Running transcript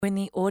When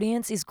the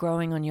audience is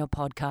growing on your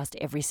podcast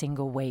every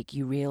single week,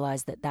 you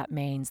realize that that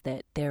means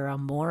that there are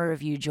more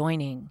of you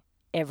joining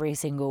every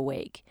single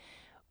week,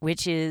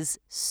 which is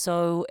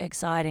so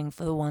exciting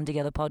for the One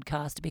Together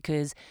podcast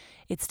because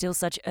it's still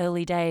such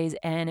early days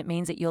and it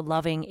means that you're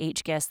loving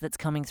each guest that's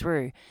coming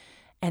through.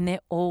 And they're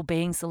all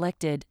being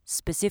selected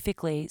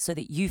specifically so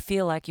that you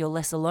feel like you're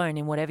less alone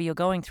in whatever you're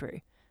going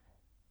through.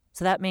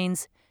 So that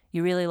means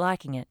you're really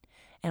liking it.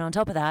 And on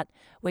top of that,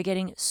 we're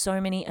getting so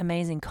many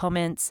amazing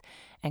comments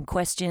and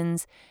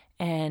questions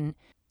and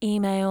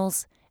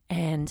emails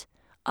and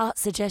art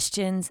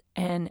suggestions.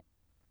 And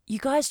you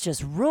guys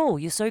just rule.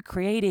 You're so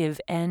creative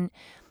and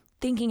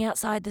thinking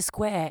outside the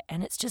square.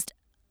 And it's just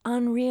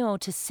unreal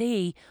to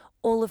see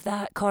all of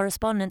that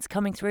correspondence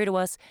coming through to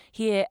us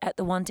here at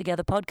the One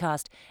Together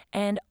podcast.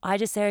 And I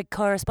just said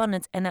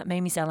correspondence and that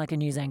made me sound like a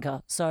news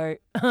anchor. So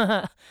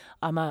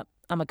I'm a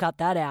cut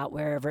that out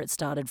wherever it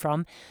started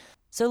from.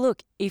 So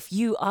look, if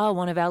you are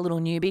one of our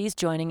little newbies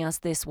joining us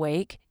this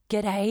week,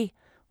 g'day,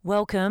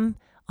 welcome.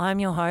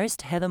 I'm your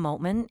host, Heather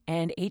Maltman,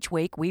 and each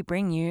week we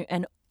bring you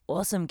an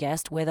awesome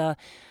guest, whether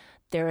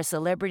they're a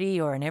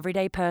celebrity or an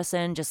everyday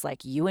person, just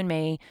like you and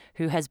me,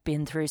 who has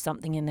been through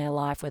something in their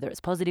life, whether it's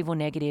positive or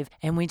negative,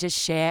 and we just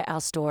share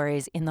our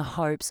stories in the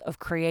hopes of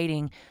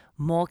creating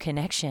more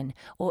connection,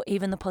 or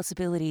even the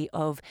possibility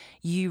of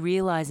you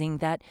realizing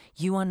that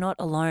you are not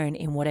alone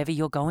in whatever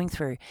you're going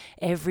through.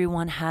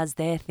 Everyone has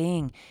their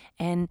thing,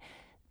 and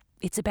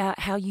it's about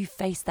how you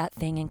face that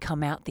thing and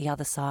come out the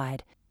other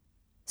side.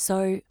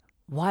 So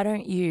why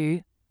don't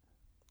you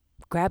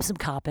grab some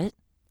carpet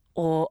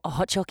or a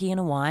hot chockey and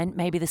a wine,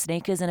 maybe the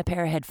sneakers and a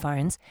pair of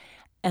headphones,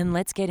 and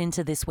let's get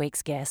into this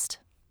week's guest.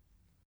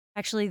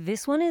 Actually,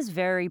 this one is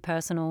very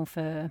personal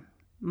for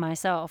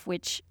myself,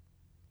 which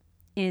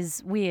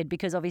is weird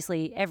because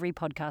obviously every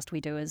podcast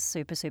we do is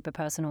super, super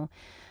personal.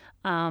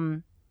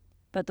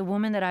 But the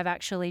woman that I've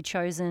actually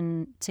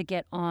chosen to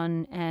get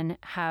on and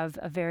have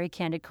a very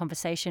candid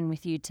conversation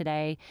with you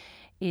today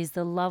is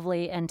the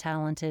lovely and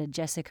talented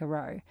Jessica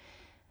Rowe.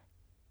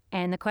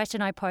 And the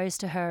question I posed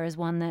to her is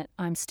one that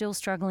I'm still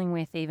struggling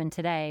with even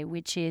today,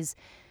 which is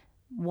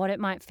what it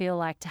might feel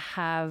like to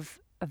have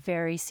a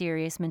very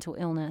serious mental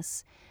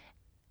illness.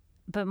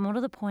 But more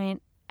to the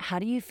point, how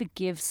do you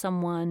forgive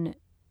someone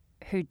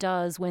who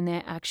does when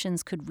their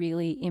actions could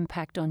really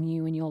impact on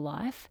you in your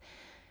life?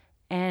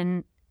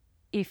 And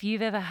if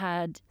you've ever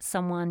had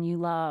someone you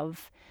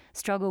love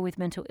struggle with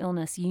mental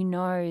illness, you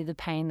know the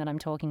pain that I'm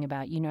talking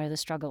about, you know the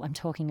struggle I'm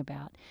talking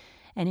about.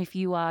 And if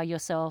you are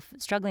yourself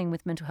struggling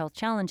with mental health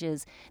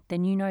challenges,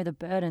 then you know the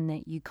burden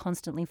that you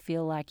constantly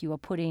feel like you are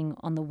putting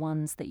on the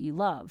ones that you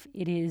love.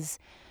 It is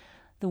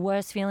the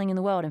worst feeling in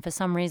the world, and for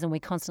some reason we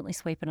constantly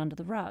sweep it under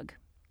the rug.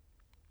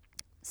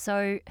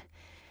 So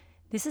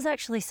this is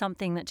actually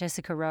something that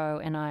Jessica Rowe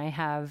and I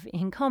have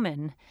in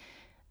common.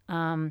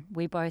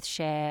 We both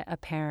share a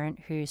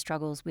parent who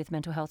struggles with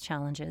mental health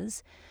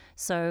challenges.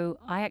 So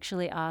I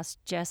actually asked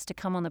Jess to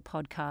come on the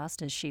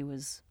podcast, as she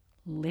was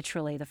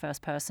literally the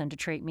first person to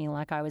treat me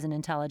like I was an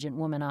intelligent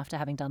woman after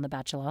having done The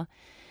Bachelor.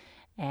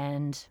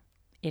 And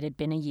it had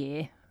been a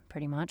year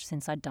pretty much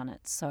since I'd done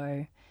it.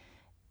 So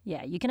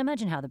yeah, you can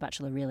imagine how The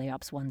Bachelor really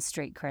ups one's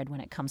street cred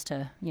when it comes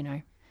to,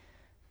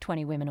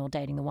 20 women all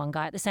dating the one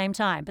guy at the same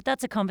time. But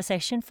that's a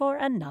conversation for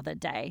another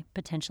day,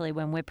 potentially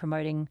when we're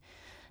promoting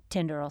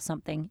Tinder or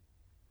something.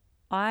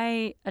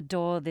 I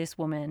adore this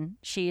woman.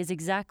 She is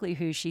exactly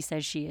who she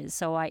says she is.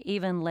 So I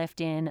even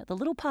left in the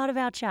little part of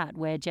our chat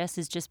where Jess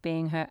is just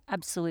being her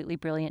absolutely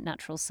brilliant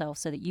natural self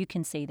so that you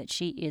can see that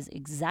she is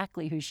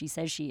exactly who she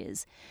says she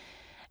is.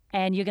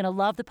 And you're going to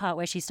love the part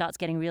where she starts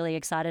getting really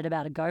excited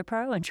about a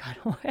GoPro and trying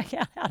to work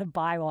out how to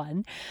buy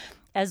one,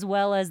 as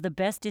well as the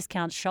best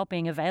discount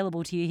shopping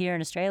available to you here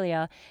in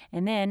Australia.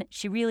 And then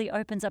she really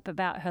opens up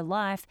about her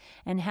life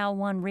and how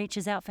one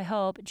reaches out for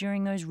help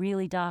during those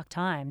really dark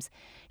times.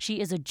 She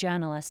is a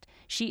journalist.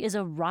 She is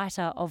a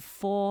writer of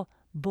 4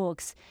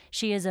 books.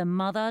 She is a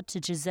mother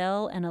to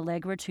Giselle and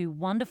Allegra, 2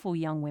 wonderful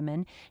young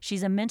women.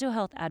 She's a mental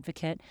health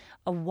advocate,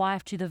 a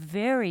wife to the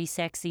very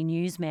sexy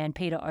newsman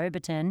Peter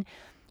Overton.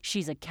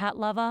 She's a cat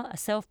lover, a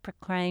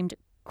self-proclaimed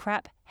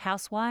crap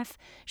housewife.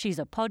 She's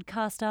a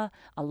podcaster,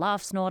 a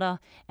laugh snorter,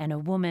 and a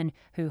woman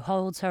who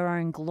holds her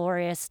own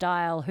glorious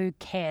style. Who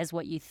cares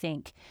what you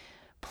think?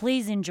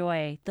 Please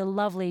enjoy the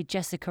lovely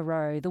Jessica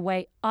Rowe the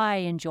way I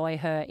enjoy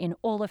her in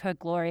all of her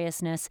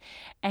gloriousness,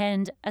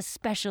 and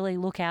especially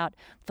look out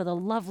for the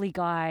lovely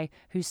guy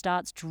who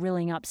starts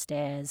drilling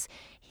upstairs.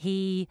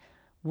 He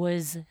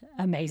was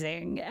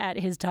amazing at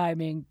his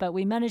timing, but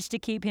we managed to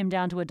keep him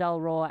down to a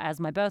dull raw, as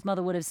my birth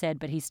mother would have said,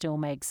 but he still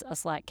makes a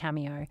slight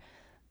cameo.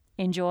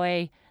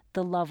 Enjoy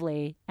the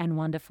lovely and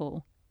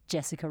wonderful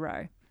Jessica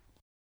Rowe.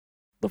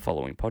 The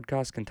following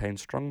podcast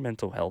contains strong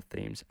mental health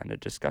themes and a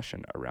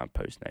discussion around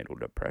postnatal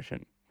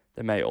depression.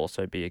 There may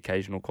also be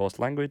occasional coarse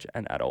language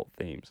and adult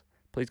themes.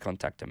 Please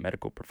contact a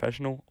medical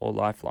professional or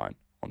Lifeline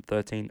on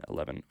 13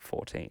 11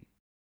 14.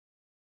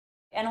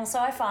 And also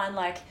I find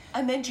like...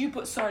 And then do you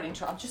put... Sorry to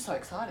interrupt, I'm just so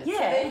excited. Yeah. So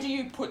then do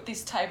you put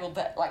this table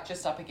that like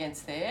just up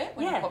against there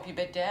when you pop your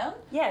bed down?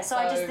 Yeah, so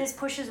this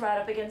pushes right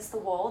up against the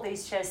wall.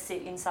 These chairs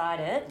sit inside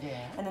it. Yeah.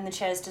 And then the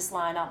chairs just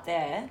line up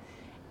there.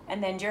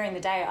 And then during the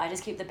day, I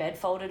just keep the bed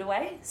folded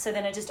away. So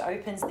then it just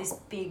opens this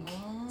big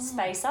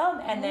space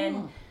up. And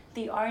then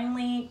the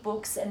only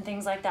books and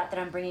things like that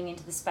I'm bringing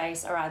into the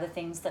space are either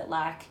things that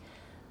like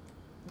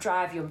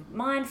drive your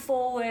mind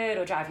forward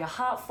or drive your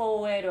heart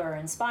forward or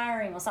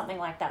inspiring or something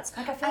like that. So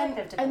like I feel like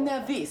they've developed. And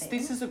now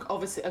this is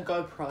obviously a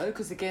GoPro,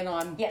 because again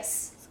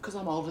because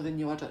I'm older than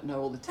you, I don't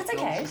know all the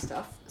technology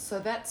stuff. So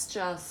that's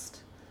just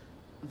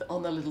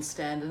on the little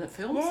stand and it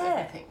films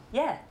everything.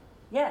 Yeah.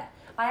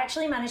 I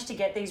actually managed to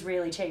get these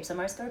really cheap. So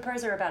most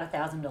GoPros are about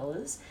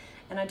 $1,000.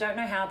 And I don't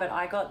know how, but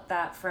I got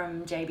that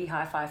from JB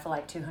Hi-Fi for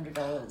like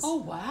 $200. Oh,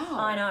 wow.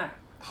 I know.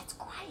 That's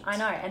great. I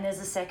know. And there's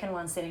a second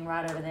one sitting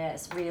right over there.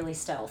 It's really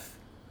stealth.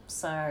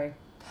 So...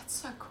 That's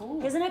so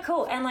cool. Isn't it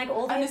cool? And like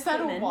all the And is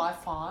that all equipment...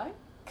 Wi-Fi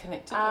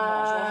connected or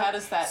not? Or how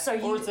does that...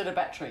 or is it a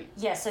battery?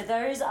 Yeah, so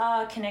those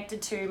are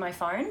connected to my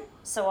phone.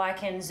 So I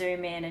can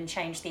zoom in and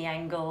change the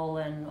angle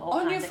and all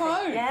kinds of things. On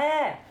your phone?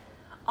 Yeah.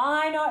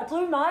 I know, it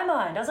blew my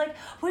mind. I was like,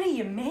 what do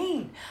you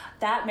mean?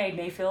 That made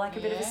me feel like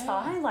a bit of a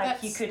spy.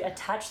 Like you could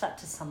attach that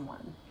to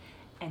someone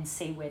and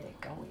see where they're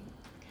going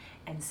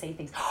and see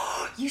things.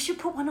 You should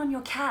put one on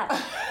your cat.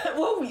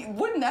 Well,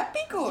 wouldn't that be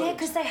good? Yeah,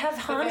 because they have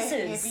harnesses.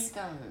 They're heavy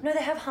though. No,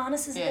 they have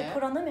harnesses that they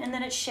put on them and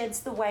then it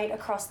sheds the weight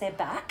across their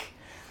back.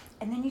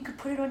 And then you could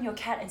put it on your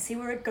cat and see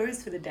where it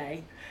goes for the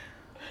day.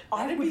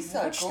 That'd be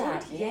so good.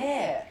 That.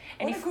 Yeah.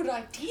 And what a good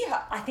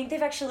idea. I think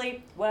they've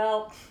actually,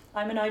 well,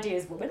 I'm an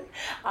ideas woman.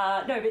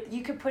 No, but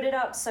you could put it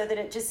up so that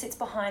it just sits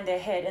behind their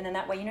head and then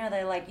that way, you know,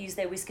 they like use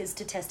their whiskers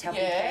to test how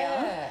big they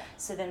are.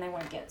 So then they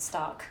won't get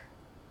stuck.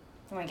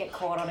 They won't get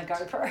caught on a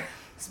GoPro.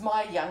 It's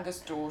my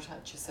youngest daughter,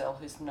 Giselle,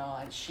 who's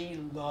 9. She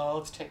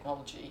loves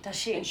technology. Does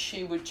she? And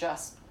she would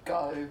just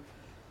go...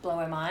 Blow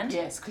her mind?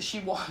 Yes, because she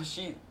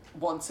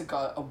wants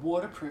a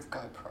waterproof GoPro.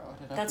 I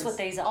don't know. That's what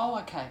these are. Oh,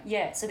 okay.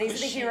 Yeah, so these are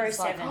the Hero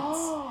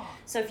 7s.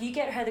 So if you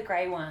get her the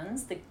grey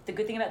ones, the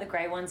good thing about the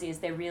grey ones is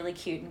they're really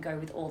cute and go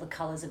with all the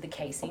colours of the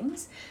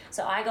casings.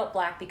 So I got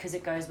black because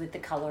it goes with the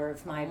colour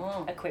of my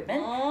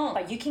equipment.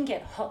 But you can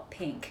get hot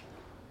pink,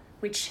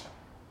 which,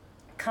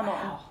 come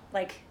on,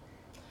 like...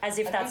 As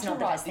if that's not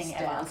the best thing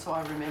ever. Down so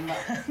I remember.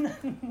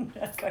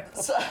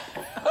 So,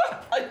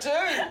 I do.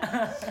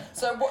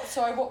 So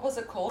what was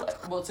it called?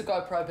 Well, it's a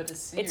GoPro, but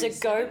it's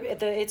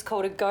It's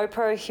called a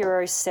GoPro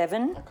Hero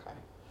 7. Okay.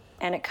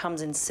 And it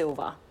comes in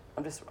silver.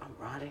 I'm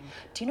writing.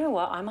 Do you know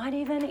what? I might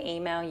even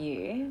email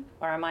you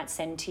or I might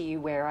send to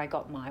you where I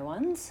got my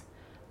ones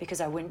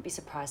because I wouldn't be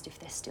surprised if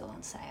they're still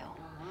on sale.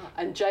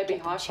 And JB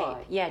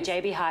Hi-Fi. Yeah,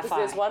 JB Hi-Fi.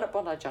 There's one at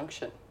Bondi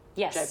Junction.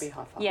 Yes. JB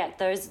Hi-Fi. Yeah,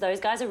 those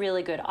guys are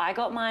really good. I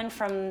got mine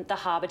from the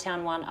Harbour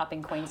Town one up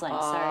in Queensland.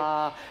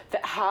 The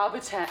Harbour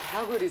Town.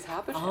 How good is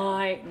Harbour Town?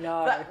 I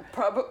know.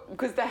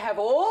 Because they have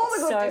all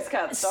the good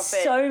discount stuff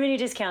there. So many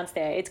discounts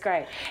there. It's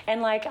great.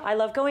 And like I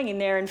love going in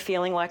there and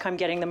feeling like I'm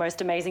getting the most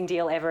amazing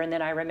deal ever and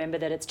then I remember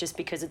that it's just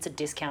because it's a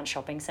discount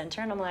shopping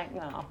centre and I'm like,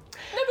 no. No,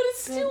 but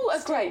it's still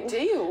a great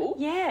deal.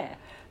 Yeah.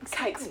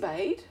 Kate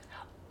Spade.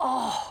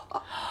 Oh,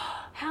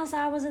 how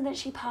sad was it that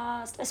she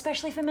passed?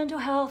 Especially for mental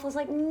health. I was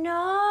like,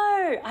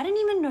 no. I didn't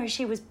even know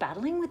she was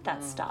battling with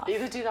that stuff.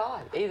 Either did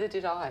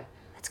I.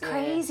 That's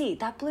crazy.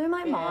 That blew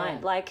my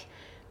mind. Like,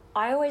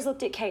 I always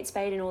looked at Kate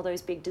Spade and all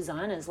those big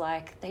designers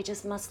like they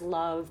just must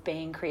love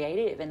being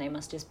creative and they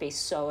must just be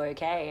so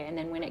okay. And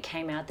then when it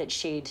came out that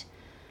she'd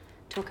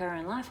took her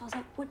own life, I was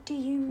like, what do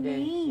you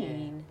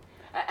mean?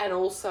 Yeah. And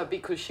also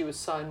because she was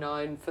so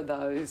known for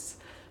those...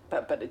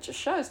 But it just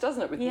shows,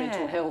 doesn't it, with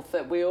mental health,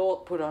 that we all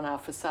put on our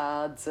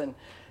facades and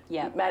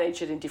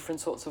manage it in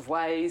different sorts of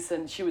ways.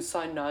 And she was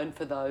so known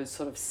for those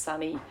sort of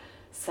sunny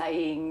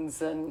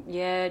sayings and...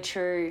 Yeah,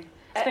 true.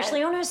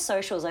 Especially on her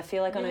socials. I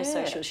feel like on her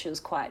socials she was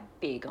quite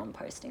big on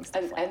posting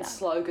stuff like that. And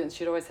slogans.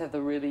 She'd always have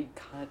the really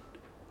kind of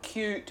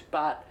cute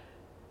but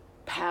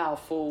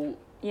powerful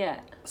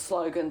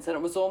slogans. And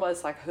it was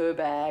almost like her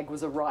bag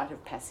was a rite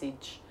of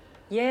passage.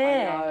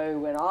 Yeah. I know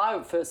when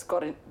I first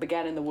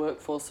began in the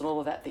workforce and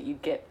all of that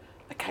you'd get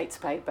a Kate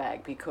Spade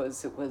bag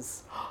because it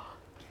was,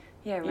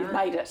 you've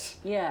made it,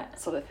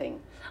 sort of thing.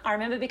 I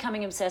remember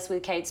becoming obsessed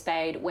with Kate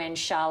Spade when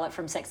Charlotte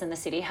from Sex and the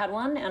City had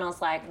one and I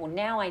was like, well,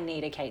 now I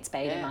need a Kate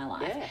Spade in my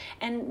life. Yeah.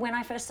 And when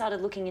I first started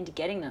looking into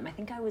getting them, I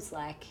think I was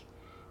like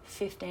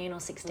 15 or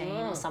 16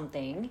 or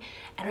something.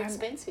 And they're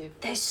expensive.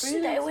 They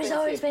were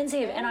so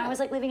expensive. And I was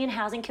like living in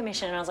housing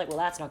commission and I was like, well,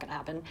 that's not going to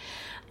happen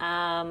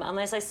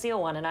unless I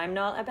steal one and I'm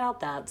not about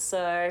that.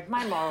 So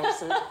my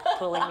morals are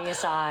pulling me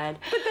aside.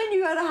 But then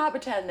you go to Harbour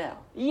Town now.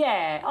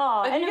 Yeah.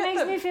 Oh, and it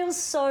makes me feel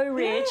so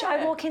rich.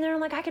 I walk in there and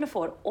I'm like, I can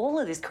afford all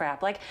of this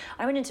crap. Like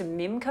I went into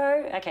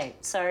Mimco. Okay,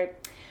 so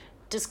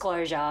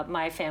disclosure,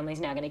 my family's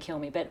now going to kill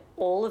me, but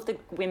all of the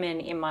women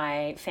in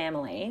my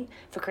family,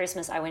 for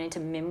Christmas, I went into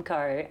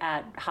Mimco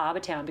at Harbour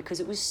Town because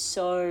it was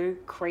so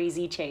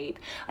crazy cheap.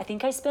 I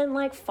think I spent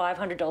like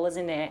 $500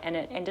 in there, and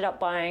it ended up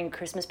buying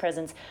Christmas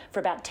presents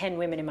for about 10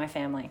 women in my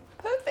family.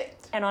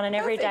 Perfect. And on an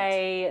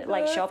everyday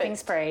like shopping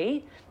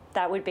spree,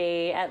 that would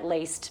be at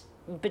least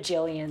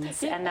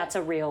bajillions, and that's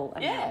a real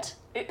amount.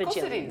 Of course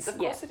it is. Of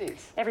course it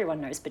is. Everyone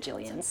knows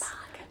bajillions.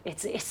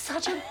 It's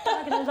such a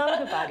bargain. I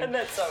love a bargain. And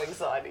that's so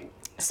exciting.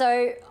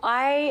 So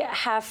I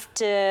have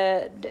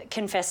to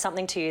confess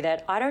something to you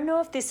that I don't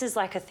know if this is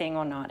like a thing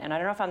or not, and I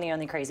don't know if I'm the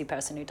only crazy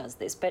person who does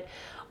this, but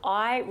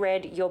I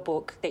read your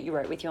book that you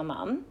wrote with your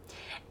mum,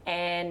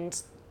 and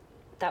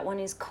that one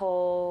is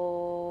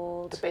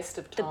called... The Best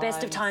of Times. The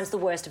Best of Times, The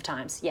Worst of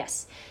Times,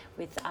 yes.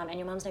 With and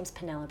your mum's name's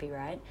Penelope,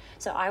 right?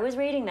 So I was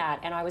reading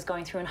that, and I was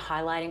going through and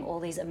highlighting all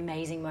these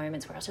amazing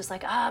moments where I was just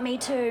like, me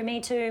too,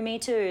 me too, me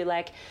too.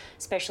 Like,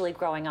 especially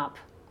growing up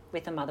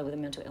with a mother with a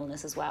mental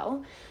illness as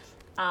well.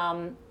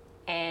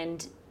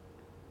 And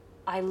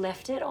I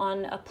left it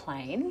on a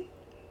plane,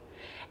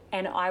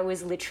 and I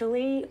was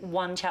literally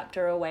one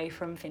chapter away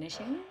from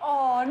finishing.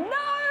 Oh,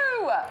 no!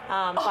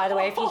 By the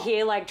way, if you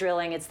hear like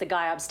drilling, it's the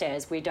guy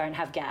upstairs. We don't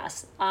have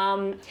gas.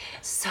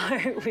 So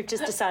we've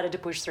just decided to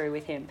push through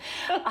with him.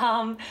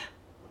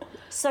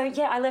 So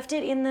yeah, I left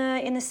it in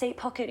the seat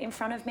pocket in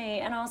front of me,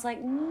 and I was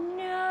like,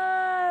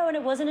 no. And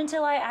it wasn't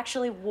until I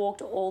actually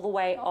walked all the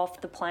way off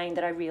the plane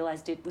that I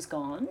realized it was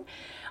gone.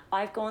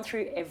 I've gone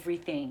through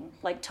everything,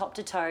 like top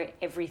to toe,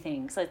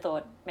 everything. So I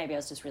thought maybe I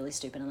was just really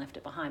stupid and left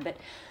it behind. But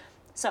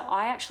so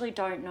I actually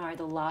don't know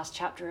the last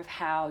chapter of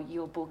how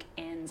your book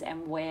ends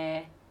and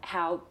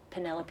how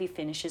Penelope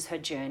finishes her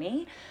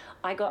journey.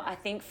 I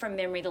think from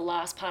memory, the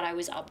last part I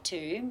was up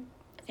to,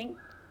 I think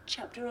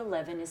chapter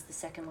 11 is the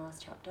second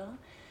last chapter.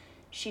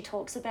 She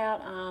talks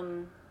about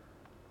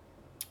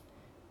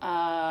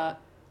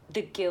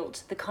the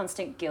guilt, the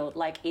constant guilt,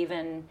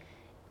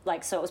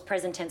 so it was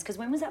present tense, because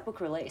when was that book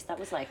released? That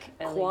was like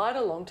early. Quite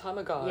a long time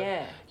ago.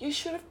 Yeah. You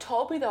should have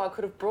told me, though. I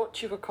could have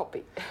brought you a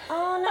copy.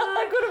 Oh, no.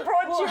 I could have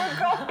brought you a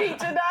copy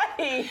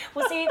today.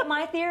 Well, see,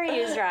 my theory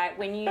is, right,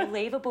 when you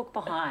leave a book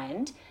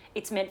behind,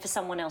 it's meant for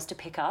someone else to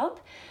pick up.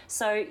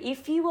 So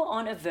if you were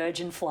on a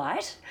Virgin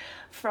flight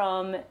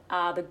from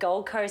the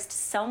Gold Coast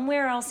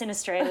somewhere else in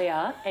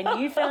Australia and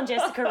you found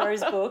Jessica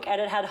Rowe's book and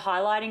it had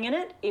highlighting in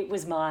it, it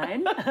was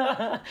mine.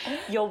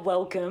 You're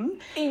welcome.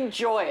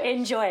 Enjoy it.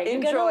 Enjoy it.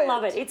 You're going to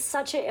love it.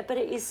 But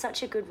it is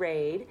such a good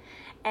read.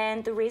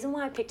 And the reason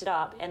why I picked it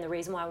up and the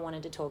reason why I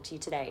wanted to talk to you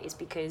today is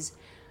because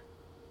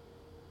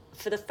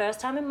for the first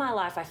time in my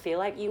life, I feel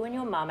like you and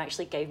your mum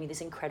actually gave me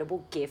this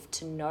incredible gift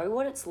to know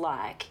what it's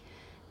like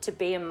to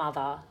be a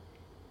mother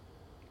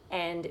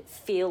and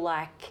feel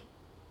like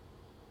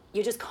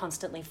you're just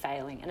constantly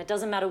failing. And it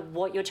doesn't matter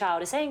what your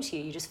child is saying to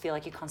you, you just feel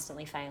like you're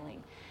constantly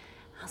failing.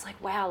 I was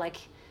like, wow, like,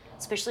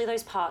 especially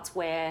those parts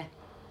where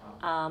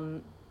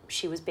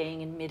she was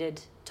being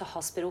admitted to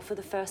hospital for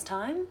the first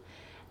time.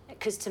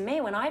 Because to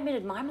me, when I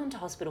admitted my mum to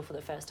hospital for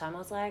the first time, I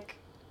was like,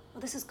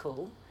 well, this is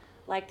cool.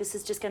 Like, this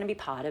is just going to be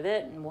part of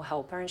it and we'll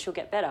help her and she'll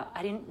get better.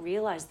 I didn't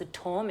realise the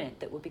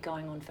torment that would be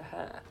going on for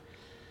her.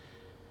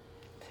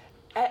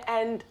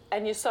 And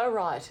you're so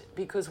right,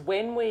 because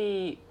when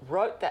we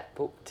wrote that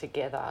book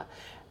together,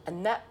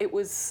 and that it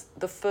was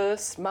the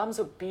first, Mum's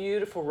a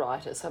beautiful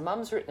writer, so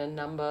Mum's written a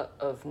number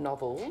of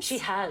novels. She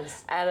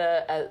has. And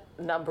a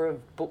number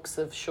of books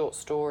of short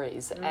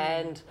stories.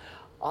 And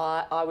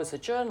I was a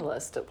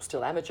journalist,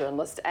 still am a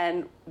journalist,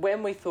 and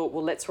when we thought,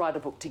 well, let's write a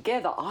book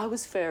together, I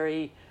was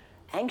very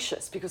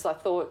anxious because I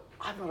thought,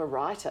 I'm not a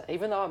writer.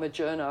 Even though I'm a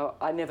journo,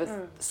 I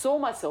never saw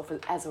myself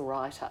as a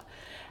writer.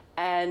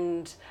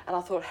 And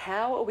I thought,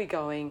 how are we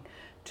going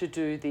to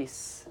do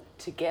this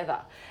together?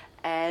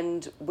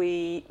 And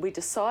we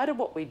decided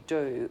what we'd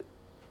do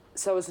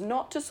so as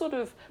not to sort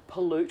of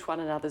pollute one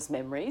another's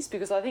memories,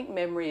 because I think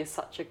memory is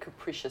such a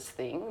capricious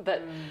thing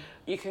that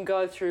you can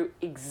go through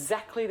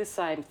exactly the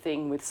same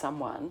thing with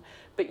someone,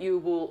 but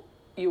you'll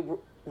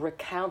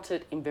recount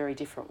it in very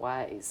different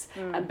ways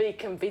and be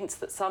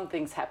convinced that some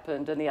things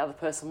happened and the other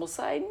person will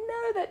say,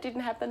 no, that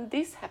didn't happen,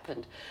 this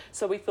happened.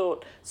 So we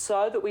thought,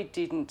 so that we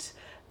didn't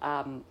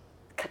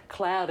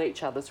cloud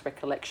each other's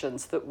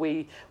recollections, that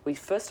we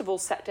first of all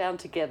sat down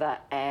together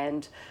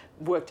and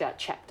worked out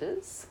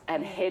chapters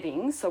and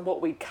headings, so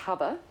what we'd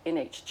cover in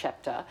each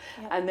chapter,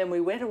 and then we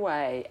went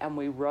away and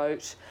we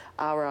wrote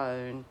our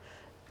own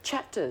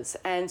chapters.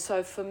 And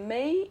so for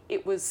me,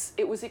 it was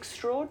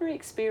extraordinary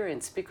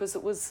experience, because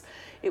it was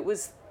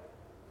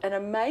an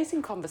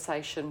amazing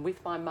conversation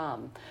with my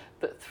mum,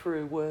 but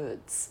through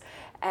words.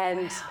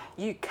 And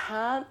you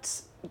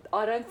can't,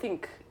 I don't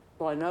think,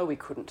 well, I know we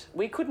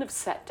couldn't have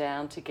sat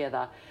down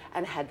together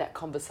and had that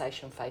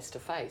conversation face to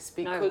face,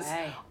 because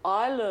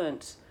I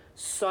learnt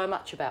so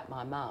much about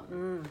my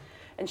mum.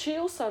 And she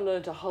also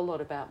learnt a whole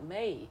lot about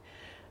me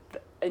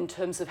in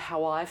terms of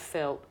how I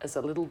felt as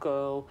a little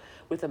girl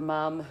with a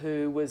mum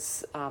who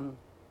was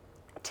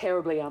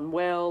terribly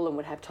unwell and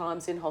would have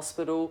times in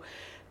hospital.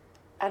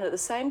 And at the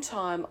same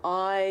time,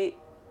 I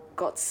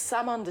got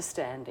some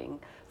understanding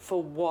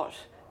for what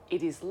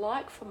it is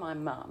like for my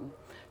mum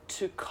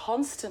to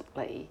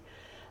constantly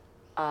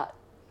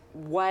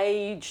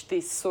wage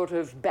this sort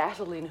of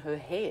battle in her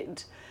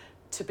head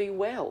to be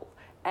well.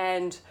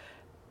 And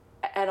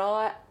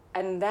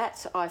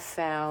that I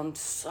found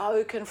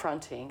so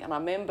confronting. And I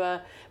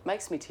remember, it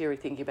makes me teary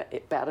thinking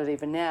about it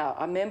even now.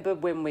 I remember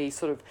when we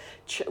sort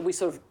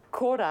of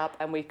caught up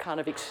and we kind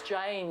of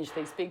exchanged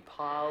these big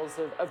piles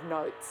of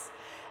notes.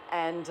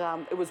 And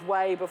it was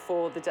way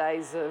before the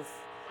days of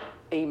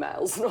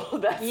emails and all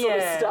that sort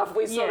of stuff.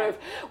 We sort of,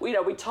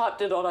 we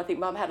typed it on. I think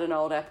Mum had an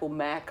old Apple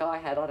Mac. I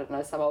had,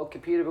 some old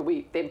computer, but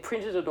we then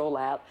printed it all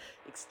out,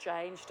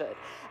 exchanged it.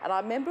 And I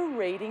remember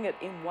reading it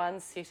in one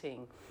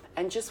sitting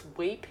and just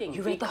weeping.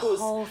 You read the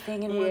whole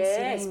thing in one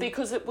sitting? Yes,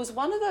 because it was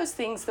one of those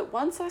things that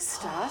once I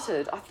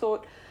started, I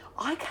thought,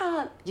 I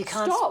can't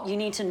stop. You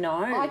need to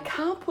know. I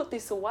can't put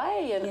this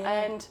away.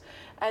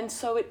 And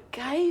so it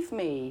gave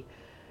me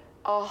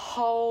a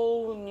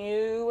whole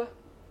new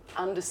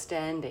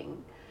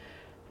understanding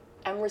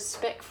and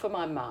respect for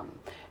my mum.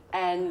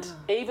 And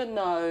even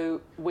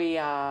though we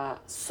are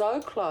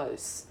so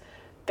close,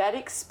 that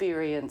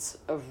experience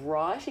of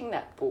writing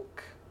that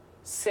book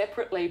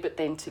separately but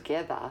then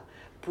together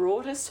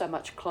brought us so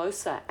much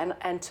closer.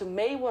 And to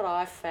me, what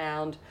I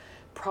found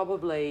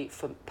probably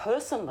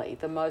personally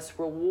the most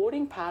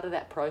rewarding part of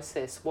that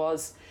process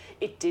was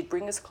it did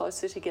bring us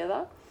closer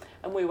together,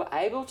 and we were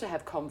able to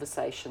have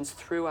conversations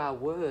through our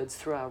words,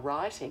 through our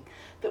writing,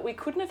 that we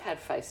couldn't have had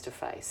face to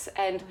face.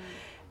 And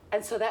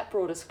so that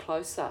brought us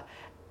closer.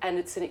 And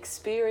it's an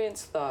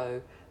experience,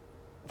 though,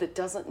 that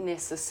doesn't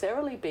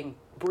necessarily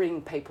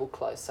bring people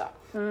closer.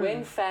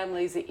 When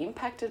families are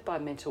impacted by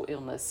mental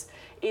illness,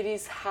 it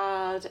is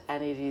hard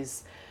and it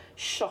is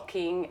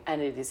shocking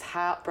and it is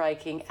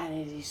heartbreaking and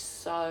it is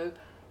so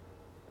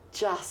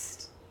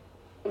just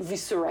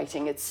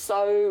eviscerating. It's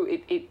so,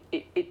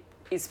 it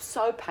is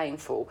so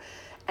painful.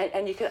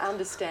 And you can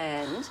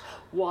understand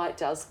why it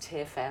does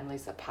tear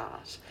families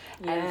apart.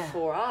 Yeah. And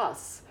for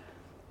us,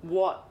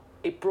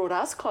 it brought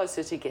us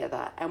closer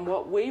together, and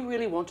what we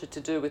really wanted to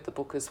do with the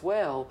book as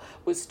well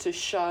was to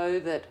show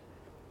that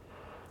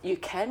you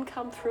can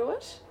come through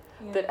it,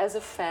 that as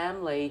a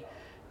family,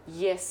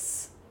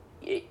 yes,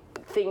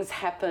 things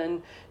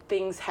happen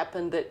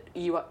that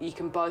you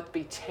can both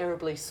be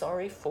terribly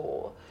sorry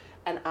for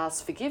and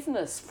ask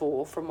forgiveness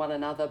from one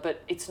another,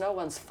 but it's no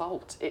one's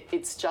fault.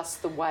 It's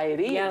just the way it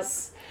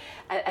is.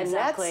 Yep. And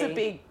exactly. That's a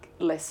big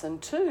lesson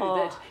too,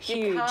 that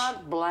you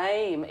can't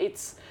blame.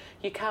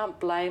 You can't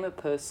blame a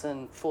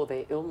person for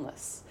their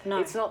illness. No.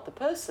 It's not the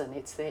person,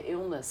 it's their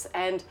illness.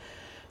 And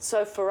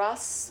so for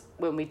us,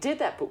 when we did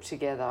that book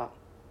together,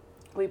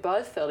 we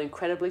both felt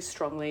incredibly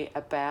strongly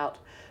about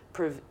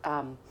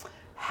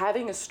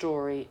having a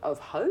story of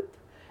hope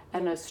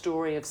and a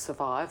story of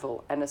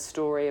survival and a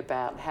story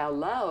about how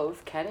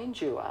love can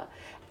endure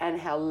and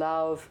how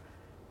love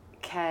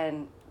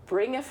can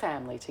bring a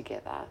family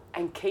together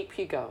and keep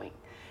you going.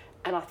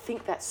 And I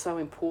think that's so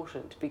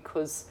important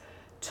because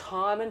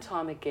time and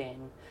time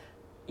again,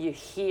 you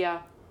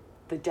hear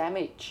the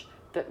damage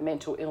that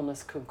mental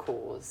illness can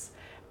cause.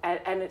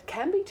 And it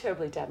can be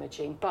terribly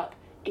damaging, but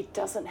it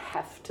doesn't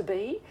have to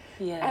be.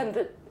 Yeah.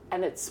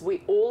 And it's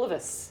all of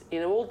us,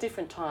 in all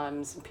different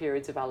times and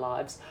periods of our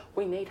lives,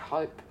 we need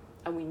hope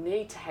and we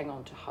need to hang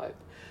on to hope.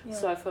 Yeah.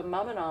 So for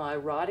Mum and I,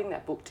 writing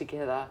that book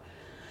together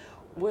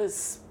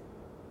was,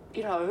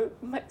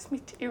 makes me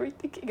teary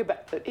thinking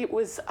about it. It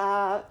was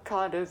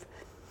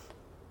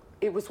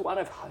it was one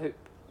of hope,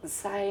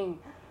 saying,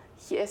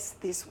 yes,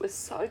 this was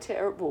so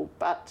terrible,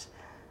 but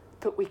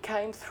we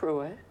came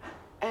through it.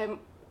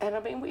 And I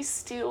mean, we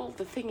still,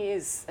 the thing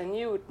is, and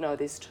you would know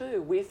this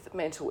too, with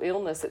mental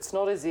illness, it's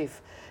not as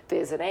if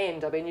there's an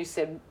end. I mean, you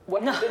said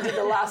what happened in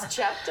the last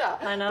chapter.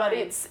 I know. But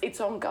it's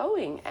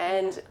ongoing.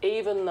 And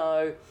even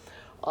though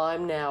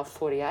I'm now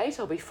 48,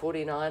 I'll be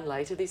 49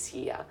 later this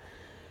year,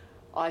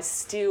 I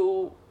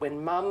still,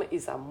 when Mum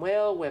is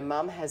unwell, when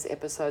Mum has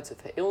episodes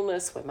of her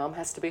illness, when Mum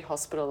has to be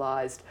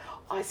hospitalised,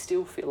 I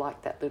still feel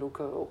like that little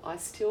girl. I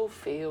still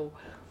feel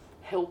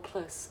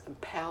helpless and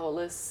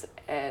powerless,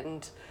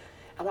 and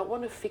I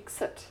want to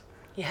fix it.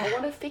 Yeah. I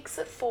want to fix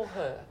it for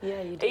her.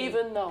 Yeah, you do.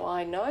 Even though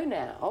I know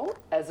now,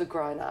 as a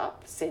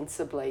grown-up,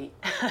 sensibly,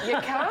 you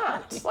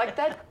can't. Like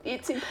that,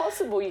 it's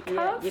impossible. You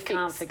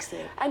can't fix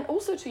it. And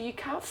also, too, you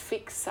can't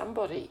fix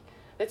somebody.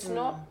 It's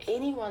not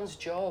anyone's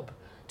job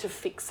to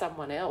fix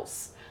someone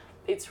else.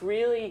 It's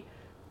really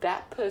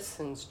that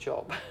person's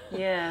job.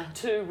 Yeah.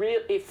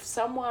 If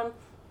someone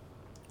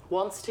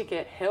wants to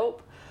get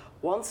help,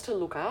 wants to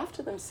look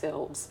after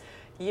themselves,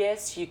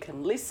 yes, you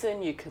can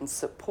listen, you can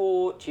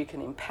support, you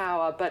can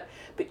empower, but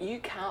you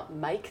can't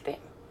make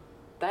them.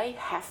 They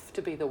have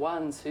to be the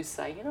ones who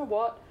say, you know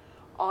what,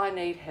 I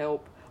need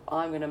help,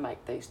 I'm going to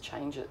make these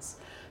changes.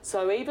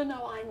 So even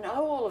though I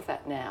know all of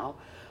that now,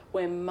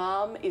 when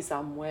Mum is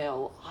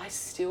unwell, I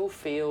still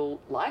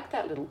feel like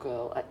that little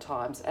girl at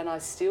times, and I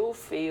still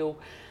feel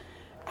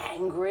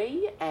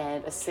angry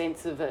and a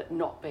sense of it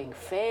not being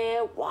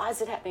fair. Why is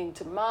it happening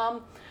to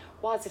Mum?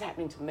 why is it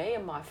happening to me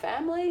and my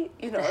family?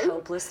 You know, the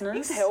helplessness.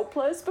 He's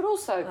helpless, but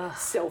also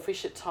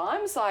selfish at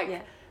times.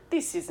 Like,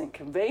 this isn't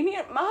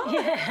convenient, Mum.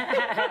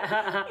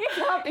 Yeah. You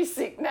can't be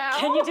sick now.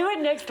 Can you do it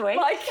next week?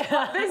 Like,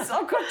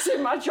 I've got too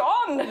much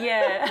on.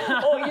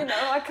 Yeah. Or, you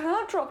know, I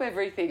can't drop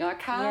everything. I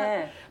can't.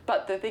 Yeah.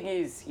 But the thing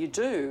is, you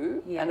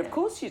do, and of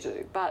course you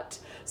do. But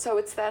so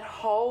it's that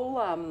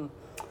whole,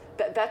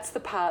 that's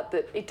the part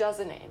that it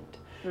doesn't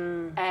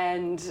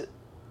end.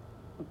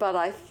 But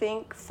I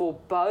think for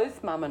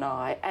both Mum and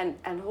I,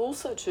 and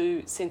also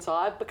too, since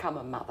I've become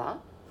a mother,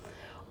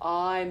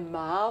 I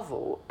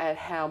marvel at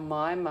how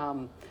my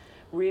mum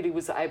really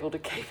was able to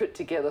keep it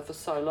together for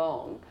so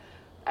long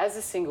as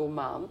a single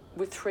mum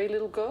with 3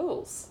 little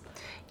girls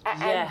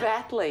and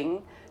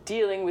battling,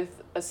 dealing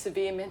with a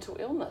severe mental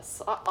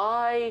illness.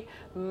 I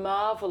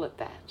marvel at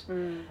that.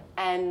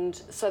 And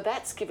so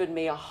that's given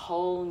me a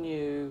whole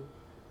new,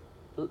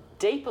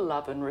 deeper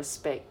love and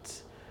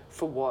respect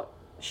for what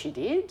she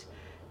did,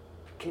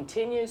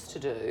 continues to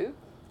do,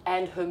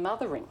 and her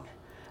mothering.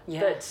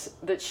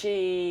 That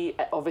she,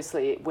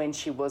 obviously, when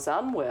she was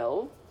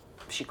unwell,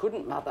 she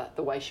couldn't mother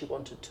the way she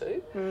wanted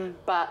to,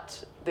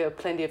 but there were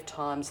plenty of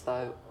times,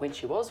 though, when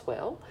she was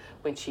well,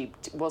 when she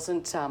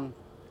wasn't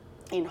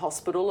in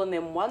hospital. And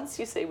then once,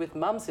 you see, with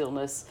Mum's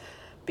illness,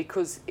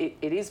 because it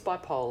is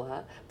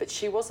bipolar, but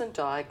she wasn't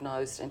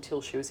diagnosed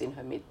until she was in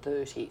her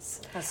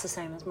mid-30s. That's the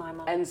same as my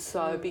mum. And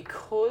so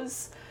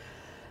because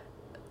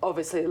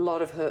obviously a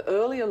lot of her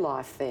earlier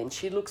life then,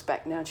 she looks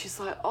back now and she's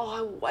like,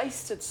 I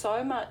wasted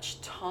so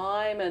much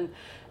time, and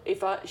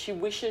she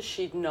wishes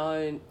she'd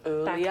known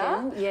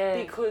earlier,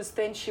 because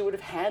then she would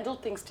have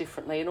handled things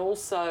differently, and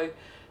also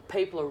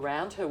people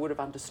around her would have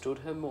understood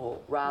her more,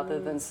 rather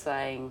than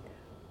saying,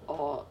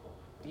 you're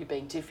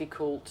being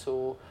difficult,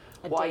 or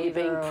why you're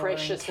being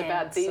precious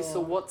about this,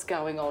 or what's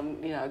going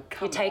on, you know,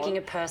 you're taking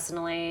it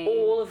personally.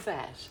 All of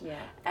that. Yeah.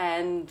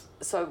 And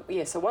so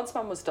once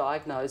Mum was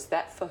diagnosed,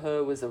 that for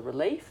her was a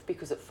relief,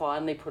 because it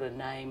finally put a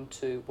name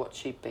to what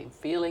she'd been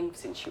feeling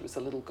since she was a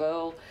little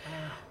girl.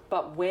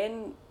 But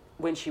when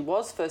she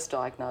was first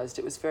diagnosed,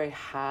 it was very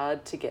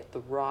hard to get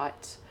the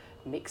right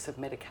mix of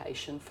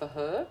medication for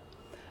her.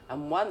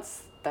 And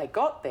once they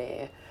got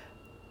there,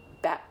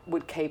 that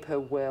would keep her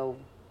well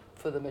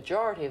for the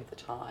majority of the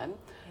time,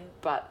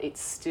 but it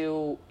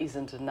still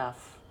isn't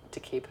enough to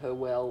keep her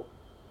well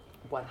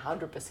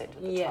 100%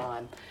 of the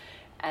time.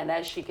 And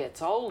as she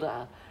gets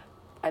older,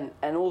 and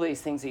all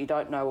these things that you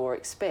don't know or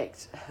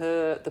expect,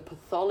 the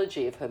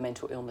pathology of her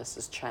mental illness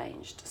has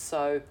changed.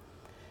 So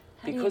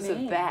because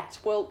of that,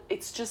 well,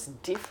 it's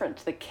just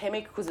different.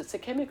 Because it's a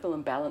chemical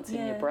imbalance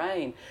in your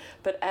brain.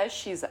 But as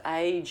she's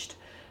aged,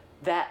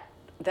 that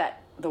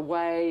the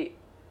way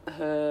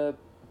her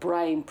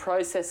brain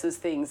processes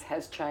things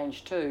has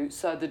changed too.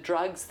 So the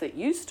drugs that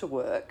used to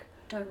work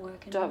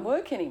don't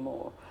work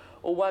anymore,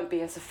 or won't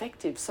be as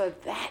effective. So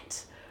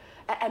that,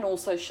 and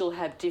also she'll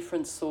have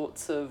different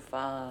sorts of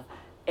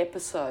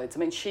episodes. I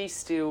mean, she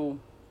still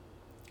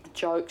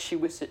jokes, she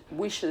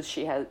wishes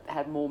she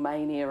had more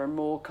mania and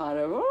more kind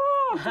of,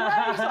 great,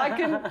 I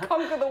can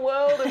conquer the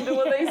world and do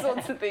all these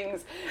sorts of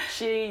things.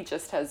 She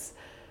just has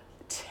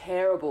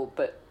terrible,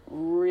 but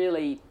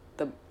really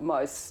the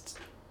most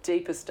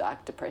deepest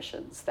dark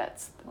depressions.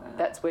 That's where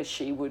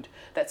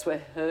that's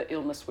where her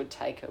illness would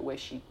take her, where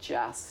she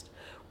just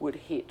would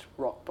hit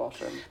rock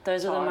bottom.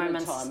 Those are the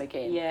moments, time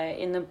again. Yeah,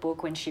 in the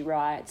book when she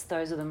writes,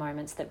 those are the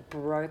moments that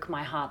broke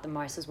my heart the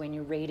most, is when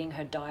you're reading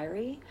her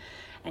diary,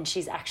 and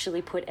she's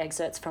actually put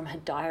excerpts from her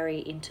diary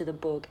into the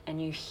book,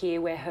 and you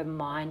hear where her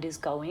mind is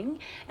going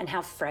and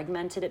how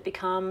fragmented it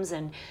becomes,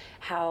 and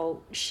how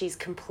she's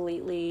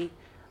completely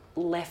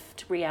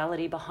left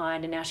reality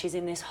behind, and now she's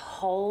in this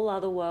whole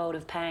other world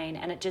of pain.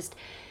 And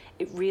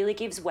it really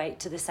gives weight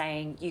to the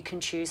saying, you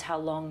can choose how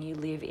long you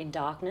live in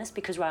darkness,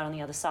 because right on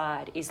the other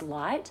side is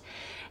light.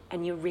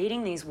 And you're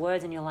reading these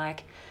words and you're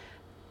like,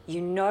 you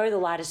know, the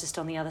light is just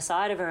on the other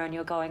side of her, and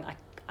you're going,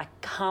 I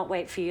can't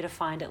wait for you to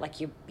find it. Like,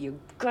 you're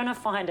gonna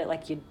find it.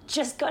 Like, you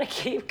just gotta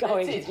keep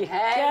going. You're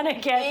gonna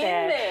get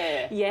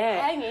there.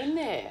 Yeah, hang in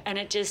there. And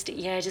it just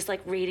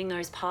like reading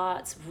those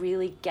parts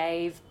really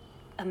gave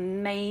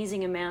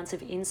amazing amounts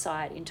of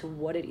insight into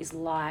what it is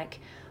like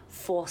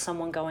for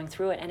someone going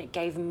through it. And it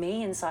gave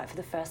me insight for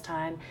the first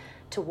time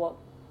to what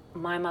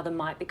my mother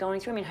might be going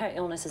through. I mean, her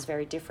illness is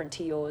very different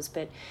to yours,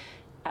 but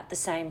at the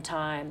same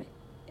time,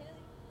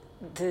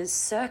 the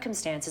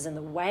circumstances and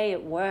the way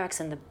it works,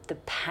 and the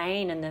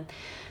pain and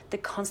the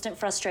constant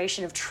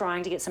frustration of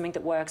trying to get something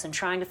that works and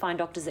trying to find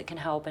doctors that can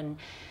help, and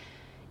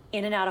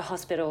in and out of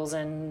hospitals,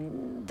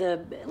 and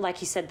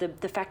like you said,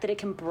 the fact that it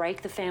can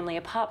break the family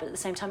apart, but at the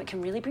same time it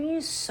can really bring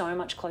you so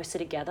much closer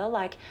together.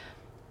 Like,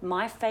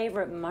 my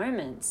favourite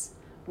moments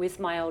with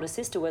my older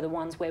sister were the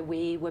ones where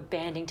we were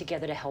banding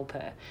together to help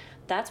her.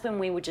 That's when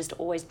we would just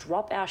always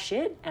drop our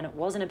shit, and it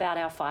wasn't about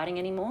our fighting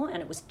anymore,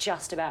 and it was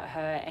just about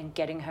her and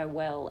getting her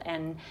well.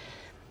 And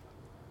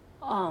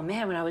oh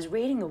man, when I was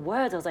reading the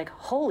words, I was like,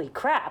 holy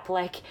crap,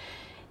 like,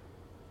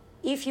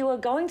 if you are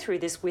going through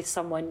this with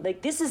someone,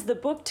 like, this is the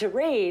book to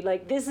read.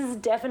 Like, this is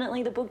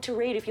definitely the book to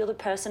read if you're the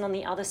person on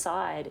the other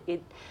side.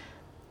 It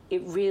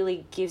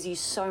really gives you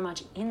so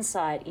much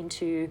insight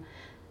into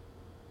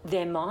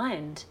their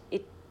mind.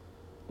 It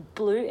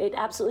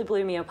absolutely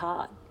blew me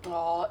apart.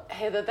 Oh,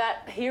 Heather,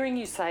 hearing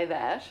you say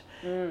that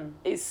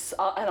is,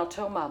 and I'll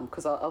tell Mum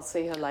because I'll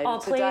see her later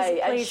today.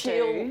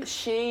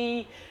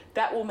 Please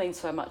that will mean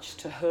so much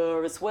to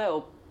her as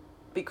well,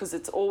 because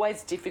it's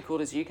always difficult,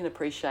 as you can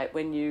appreciate,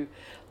 when you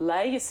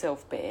lay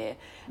yourself bare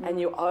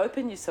and you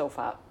open yourself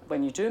up,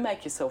 when you do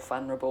make yourself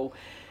vulnerable,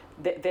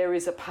 there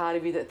is a part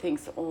of you that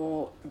thinks,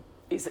 oh,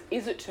 is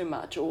it too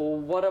much? Or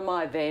what am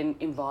I then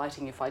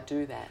inviting if I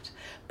do that?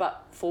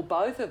 But for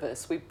both of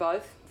us, we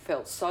both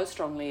felt so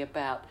strongly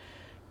about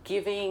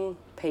giving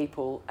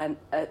people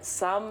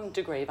some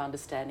degree of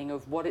understanding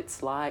of what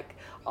it's like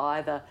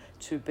either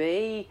to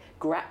be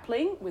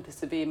grappling with a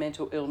severe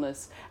mental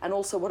illness and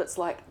also what it's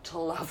like to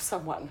love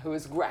someone who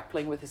is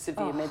grappling with a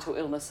severe mental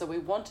illness. So we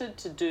wanted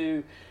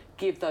to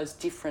give those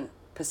different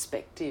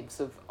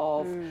perspectives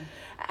of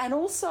and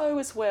also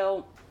as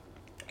well,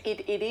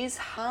 it is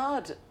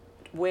hard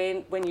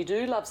when you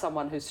do love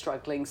someone who's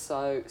struggling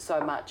so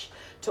much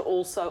to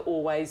also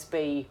always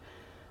be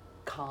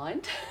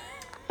kind.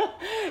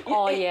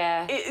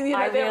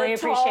 I really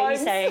appreciate you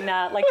saying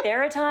that. Like,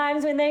 there are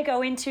times when they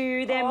go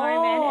into their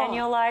moment and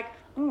you're like,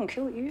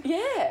 kill you.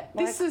 Yeah.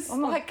 Like, this is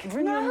like,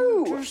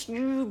 no. Just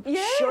you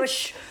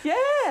shush.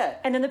 Yeah.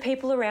 And then the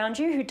people around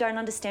you who don't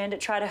understand it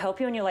try to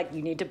help you and you're like,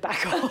 you need to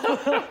back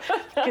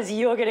off because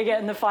you're going to get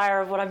in the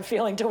fire of what I'm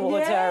feeling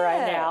towards her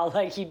right now.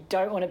 Like, you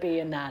don't want to be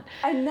in that.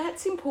 And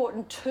that's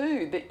important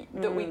too,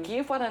 that we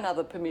give one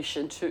another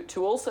permission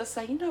to also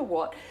say, you know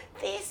what,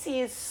 this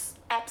is...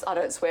 I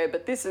don't swear,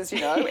 but this is,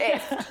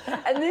 F,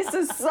 and this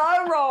is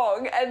so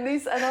wrong, and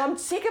I'm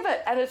sick of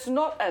it, and it's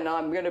not, and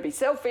I'm going to be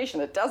selfish,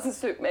 and it doesn't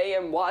suit me,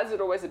 and why is it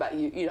always about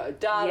you,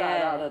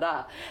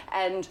 da.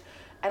 And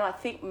I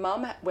think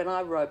Mum, when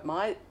I wrote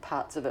my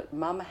parts of it,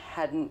 Mum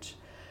hadn't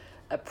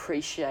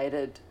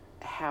appreciated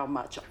how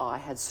much I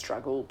had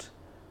struggled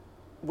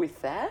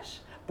with that,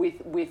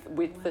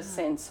 with the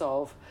sense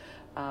of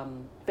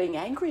being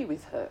angry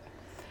with her,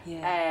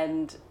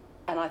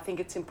 And I think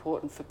it's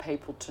important for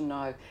people to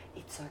know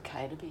it's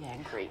okay to be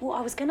angry. Well,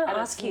 I was going to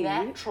ask you... it's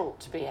natural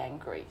to be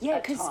angry at times. Yeah,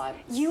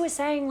 because you were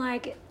saying,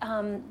 like,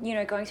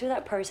 going through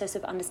that process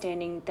of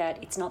understanding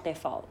that it's not their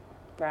fault,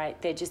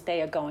 right?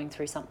 They are going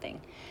through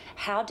something.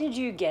 How did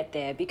you get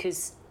there?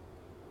 Because,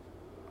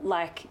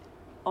 like,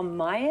 on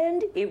my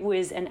end, it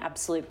was an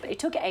absolute... It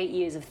took 8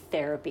 years of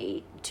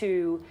therapy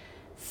to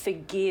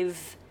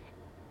forgive...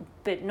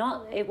 But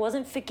it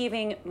wasn't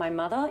forgiving my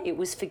mother, it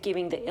was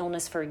forgiving the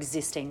illness for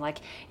existing. Like,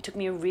 it took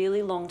me a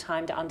really long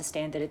time to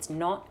understand that it's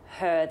not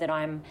her that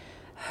I'm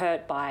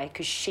hurt by,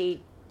 because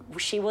she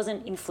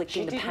wasn't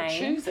inflicting the pain. She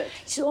didn't choose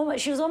it.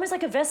 She was almost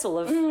like a vessel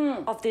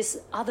of this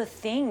other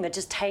thing that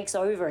just takes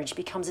over and she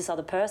becomes this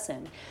other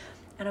person.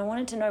 And I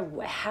wanted to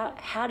know,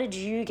 how did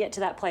you get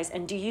to that place?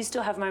 And do you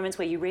still have moments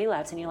where you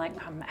relapse and you're like,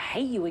 I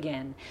hate you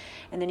again?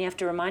 And then you have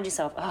to remind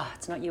yourself,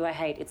 it's not you I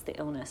hate, it's the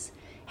illness.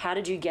 How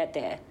did you get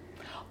there?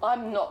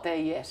 I'm not there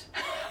yet.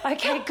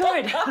 Okay,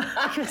 good.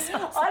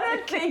 I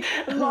don't think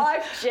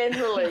life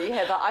generally,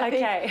 Heather, I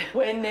think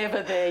we're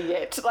never there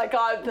yet. Like,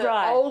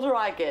 the older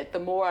I get, the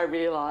more I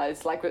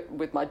realise, like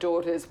with my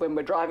daughters, when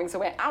we're driving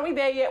somewhere, are we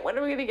there yet? When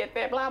are we going to get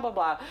there? Blah, blah,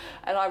 blah.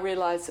 And I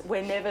realise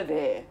we're never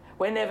there.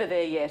 We're never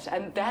there yet.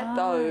 And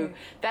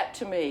that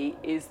to me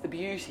is the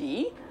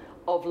beauty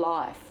of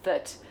life.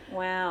 That,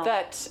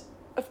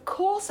 of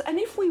course, and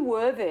if we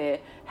were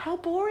there, how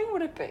boring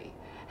would it be?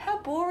 How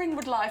boring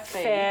would life be?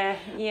 Fair,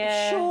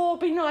 yeah. Sure,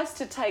 be nice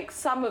to take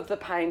some of the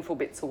painful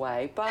bits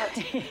away, but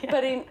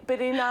but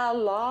in our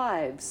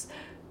lives,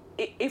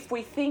 if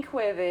we think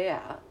we're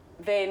there,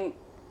 then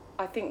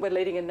I think we're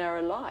leading a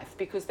narrow life,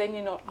 because then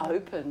you're not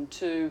open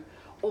to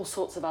all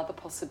sorts of other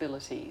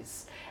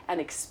possibilities and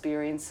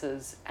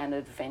experiences and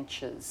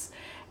adventures.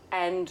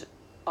 And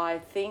I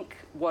think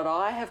what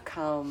I have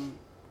come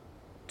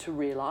to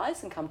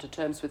realise and come to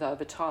terms with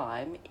over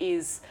time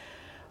is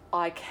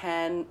I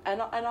can,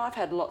 and I've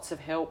had lots of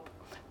help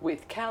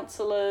with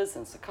counsellors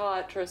and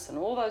psychiatrists and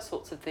all those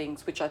sorts of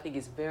things, which I think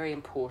is very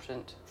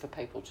important for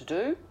people to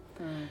do.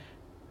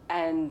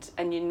 And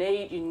you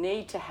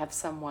need to have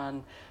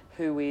someone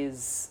who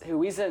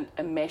isn't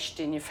enmeshed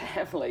in your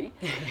family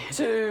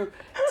to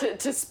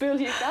spill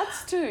your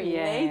guts to.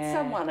 You need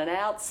someone, an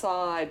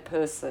outside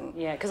person.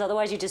 Yeah, because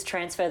otherwise you just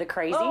transfer the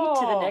crazy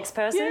to the next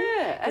person.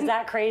 Yeah. Because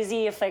that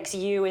crazy affects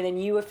you, and then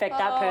you affect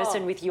that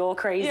person with your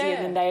crazy,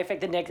 and then they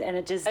affect the next, and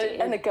it just...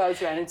 And it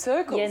goes around in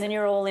circles. Yeah, and then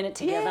you're all in it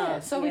together. Yeah,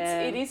 so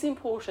it is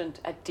important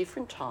at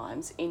different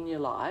times in your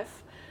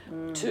life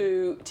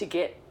to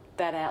get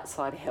that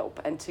outside help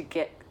and to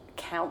get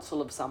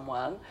counsel of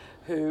someone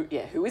who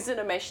isn't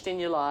enmeshed in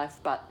your life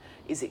but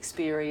is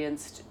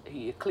experienced, who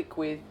you click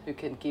with, who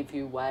can give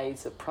you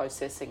ways of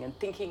processing and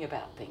thinking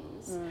about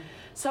things.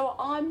 So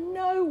I'm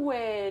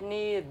nowhere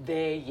near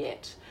there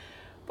yet.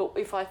 But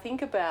if I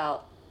think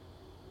about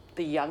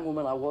the young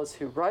woman I was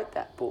who wrote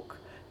that book,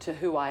 to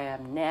who I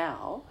am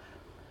now,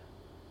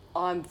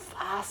 I'm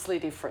vastly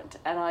different.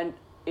 And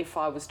if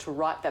I was to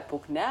write that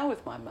book now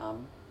with my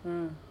mum,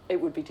 it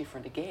would be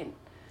different again.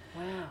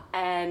 Wow.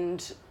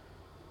 And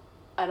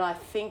I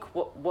think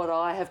what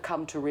I have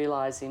come to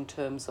realise in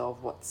terms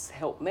of what's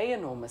helped me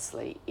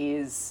enormously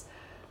is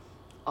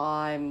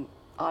I'm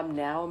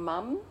now a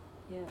mum.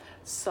 Yeah.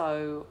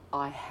 So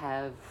I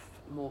have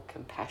more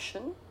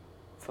compassion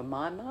for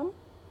my mum.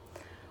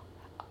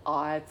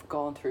 I've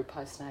gone through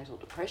postnatal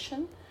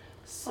depression.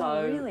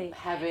 So really?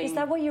 Is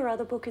that what your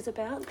other book is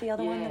about? The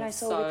other one that I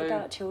saw with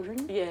about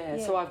children? Yeah,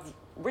 so I've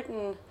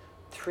written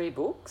 3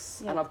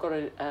 books and I've got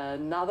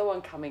another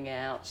one coming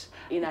out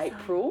in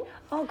April.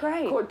 Oh,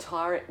 great. Called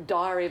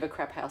Diary of a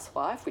Crap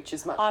Housewife, which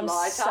is much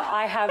lighter.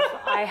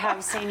 I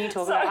have seen you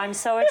talk about it. I'm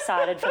so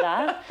excited for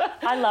that.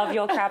 I love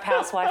your Crap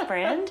Housewife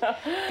brand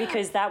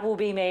because that will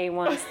be me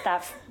once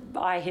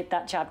I hit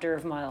that chapter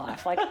of my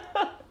life. Like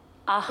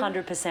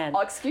 100%. Oh,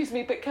 excuse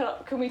me, but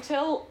can we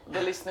tell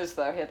the listeners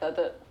though, Heather,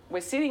 that we're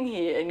sitting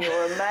here in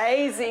your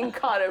amazing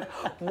kind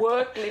of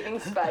work living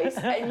space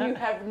and you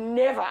have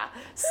never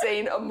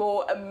seen a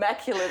more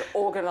immaculate,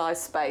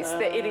 organised space.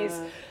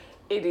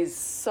 It is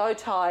so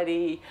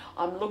tidy.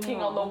 I'm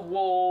looking on the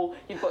wall.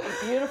 You've got your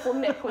beautiful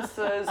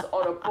necklaces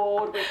on a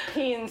board with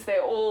pins.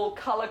 They're all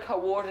colour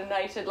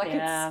coordinated.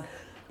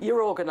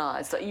 You're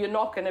organised. You're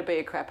not going to be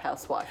a crap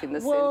housewife in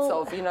the sense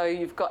of,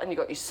 you've got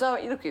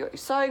your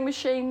sewing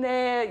machine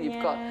there.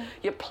 You've got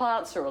your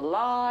plants are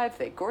alive.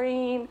 They're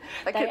green.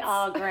 They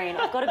are green.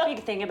 I've got a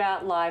big thing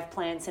about live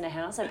plants in a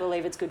house. I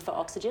believe it's good for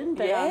oxygen.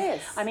 But,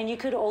 yes. You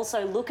could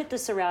also look at the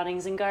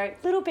surroundings and go, a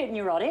little bit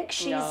neurotic.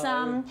 She's it's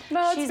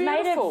made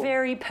it beautiful.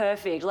 very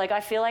perfect. Like,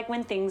 I feel like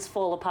when things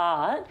fall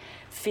apart,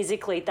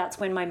 physically, that's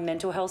when my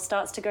mental health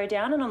starts to go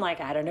down and I'm like,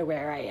 I don't know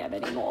where I am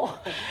anymore.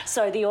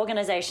 So the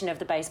organisation of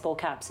the baseball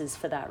caps is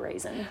for that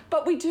reason.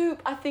 But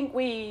I think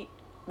we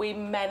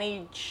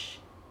manage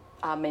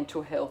our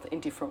mental health in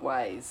different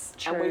ways.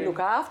 True. And we look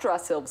after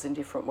ourselves in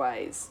different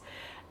ways.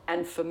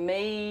 And for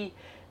me,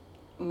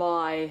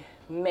 my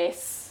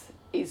mess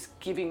is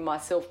giving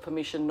myself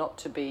permission not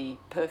to be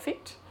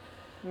perfect.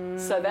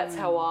 So that's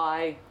how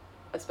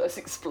I suppose,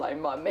 explain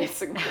my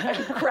mess and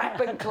crap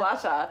and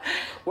clutter.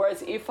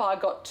 Whereas if I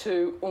got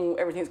to,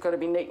 everything's got to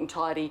be neat and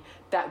tidy,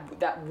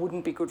 that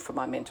wouldn't be good for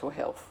my mental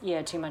health.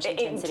 Yeah, too much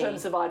intensity. In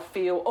terms of I'd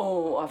feel,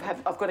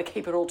 I've got to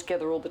keep it all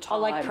together all the time.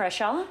 Oh, like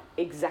pressure?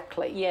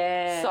 Exactly.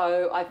 Yeah.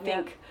 So I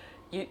think,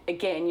 you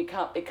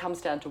can't, it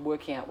comes down to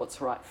working out what's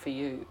right for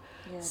you.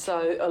 Yeah,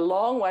 so a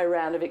long way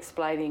around of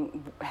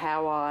explaining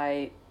how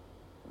I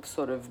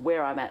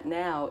where I'm at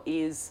now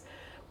is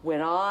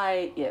when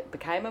I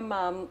became a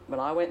mum, when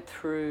I went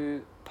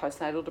through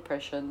postnatal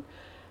depression,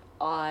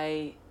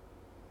 I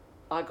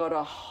got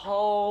a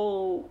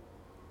whole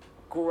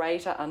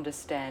greater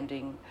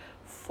understanding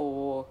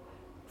for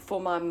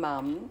my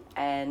mum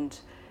and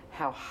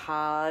how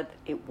hard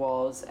it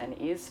was and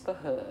is for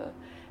her.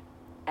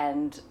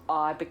 And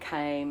I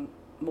became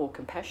more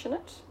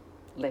compassionate,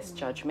 less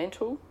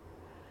judgmental,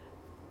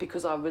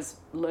 because I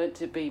learnt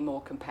to be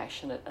more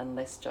compassionate and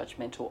less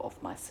judgmental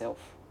of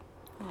myself.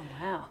 Oh,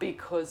 wow.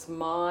 Because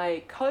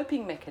my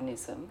coping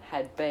mechanism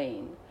had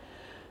been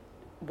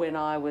when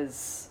I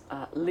was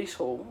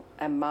little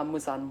and mum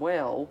was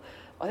unwell,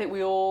 I think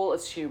we all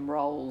assume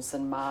roles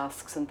and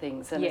masks and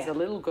things. And as a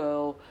little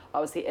girl, I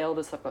was the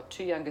eldest. I've got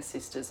 2 younger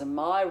sisters, and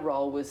my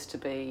role was to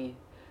be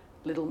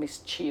Little Miss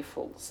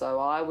Cheerful. So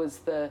I was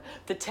the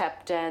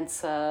tap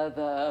dancer,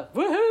 the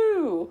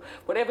woohoo,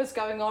 whatever's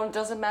going on,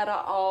 doesn't matter,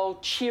 I'll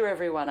cheer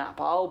everyone up.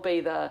 I'll be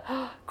the,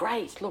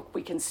 great, look,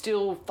 we can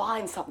still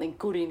find something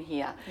good in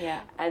here.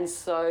 Yeah. And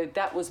so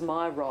that was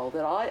my role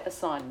that I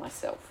assigned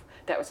myself.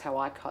 That was how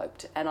I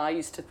coped. And I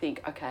used to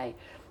think, okay,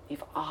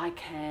 if I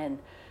can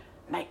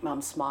make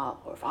mum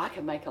smile, or if I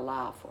can make her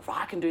laugh, or if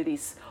I can do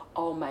this,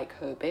 I'll make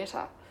her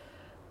better.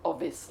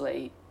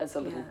 Obviously, as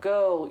a little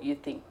girl, you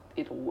think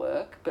it'll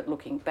work, but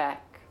looking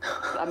back,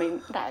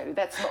 no,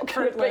 that's not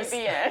going to be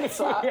the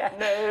answer.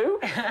 No.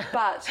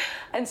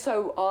 And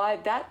so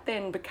that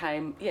then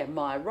became,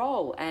 my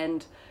role.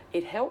 And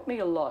it helped me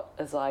a lot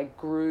as I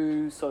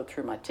grew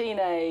through my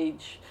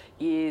teenage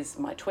years,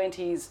 my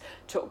 20s,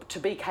 to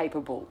be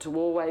capable, to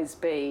always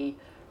be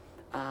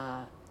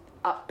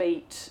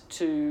upbeat,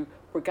 to,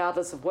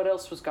 regardless of what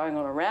else was going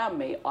on around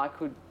me, I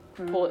could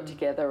pull it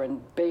together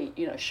and be,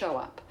 show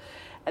up.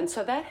 And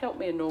so that helped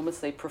me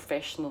enormously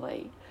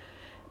professionally.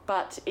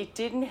 But it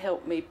didn't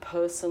help me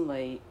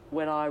personally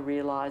when I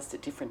realised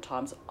at different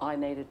times I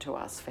needed to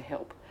ask for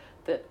help,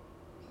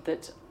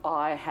 that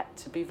I had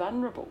to be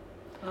vulnerable.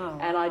 Oh,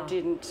 and I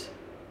didn't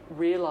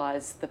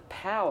realise the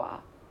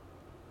power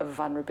of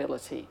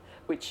vulnerability,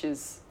 which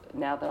is,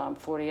 now that I'm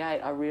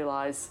 48, I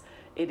realise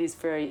it is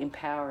very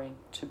empowering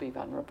to be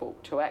vulnerable,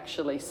 to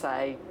actually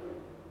say,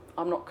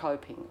 I'm not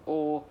coping,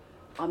 or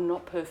I'm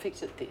not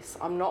perfect at this,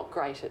 I'm not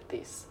great at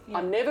this,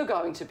 I'm never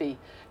going to be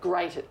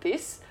great at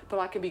this, but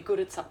I can be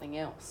good at something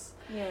else.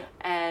 Yeah.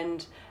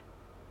 And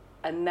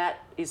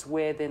that is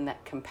where then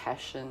that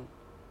compassion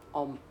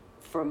on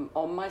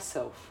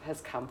myself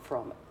has come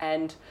from.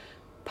 And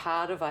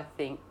part of, I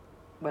think,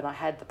 when I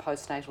had the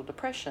postnatal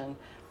depression,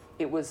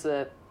 it was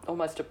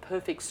almost a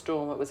perfect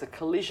storm. It was a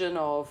collision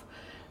of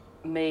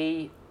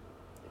me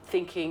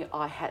thinking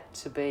I had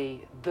to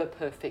be the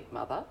perfect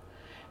mother,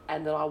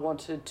 and that I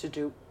wanted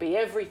to be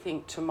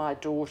everything to my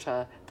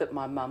daughter that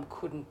my mum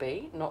couldn't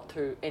be, not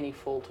through any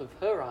fault of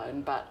her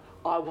own, but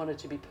I wanted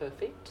to be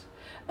perfect,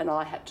 and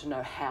I had to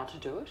know how to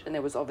do it, and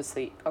there was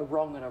obviously a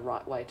wrong and a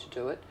right way to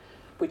do it,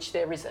 which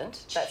there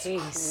isn't.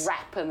 That's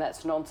crap and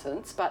that's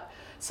nonsense. But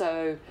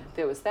so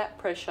there was that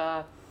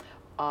pressure.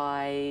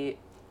 I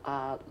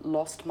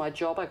lost my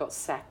job. I got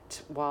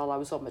sacked while I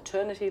was on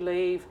maternity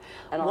leave,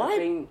 and I've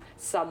been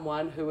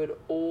someone who had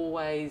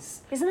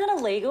always... Isn't that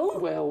illegal?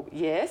 Well,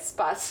 yes,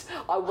 but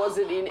I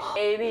wasn't in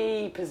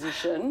any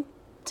position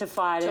to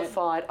fight.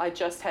 I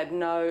just had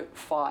no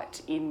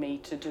fight in me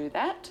to do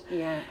that.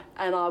 Yeah.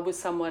 And I was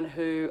someone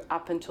who,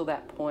 up until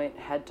that point,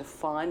 had to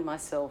find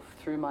myself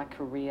through my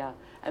career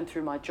and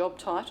through my job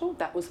title.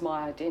 That was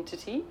my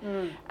identity.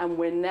 And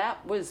when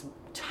that was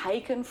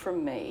taken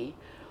from me,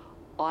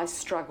 I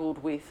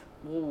struggled with,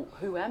 well,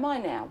 who am I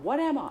now? What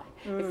am I?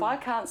 If I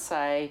can't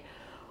say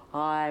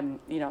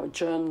I'm, a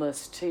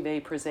journalist,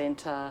 TV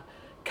presenter,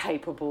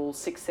 capable,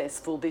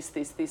 successful, this,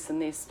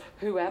 and this,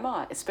 who am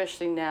I?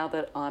 Especially now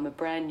that I'm a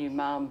brand new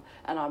mum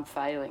and I'm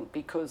failing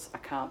because I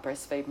can't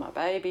breastfeed my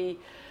baby,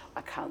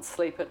 I can't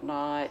sleep at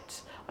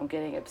night, I'm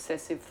getting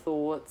obsessive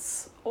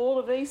thoughts, all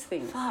of these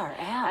things. Far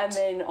out. And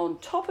then on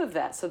top of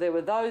that, so there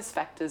were those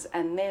factors,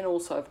 and then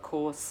also, of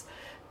course,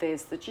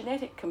 there's the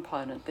genetic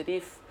component that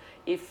if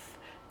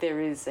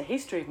there is a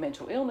history of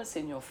mental illness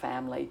in your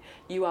family,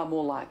 you are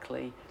more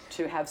likely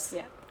to have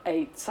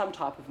some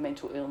type of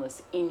mental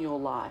illness in your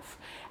life.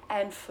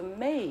 And for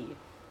me,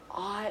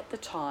 I at the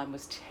time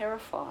was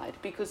terrified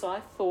because I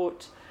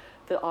thought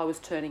that I was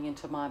turning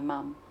into my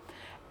mum.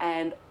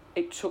 And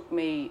it took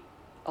me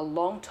a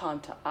long time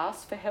to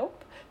ask for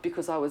help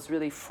because I was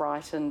really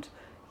frightened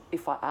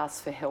if I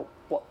asked for help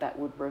what that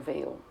would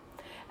reveal.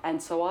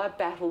 And so I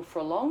battled for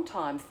a long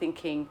time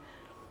thinking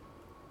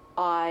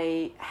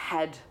I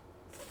had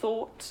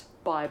thought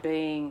by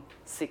being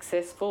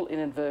successful, in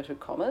inverted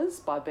commas,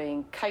 by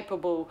being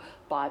capable,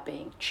 by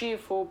being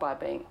cheerful, by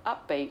being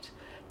upbeat,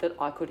 that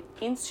I could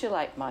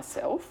insulate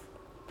myself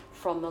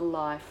from the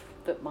life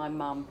that my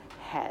mum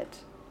had.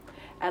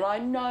 And I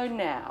know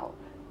now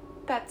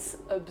that's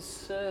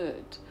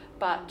absurd,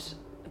 but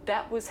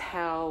that was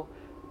how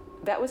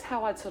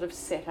I'd sort of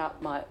set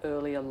up my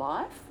earlier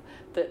life,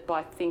 that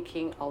by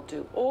thinking I'll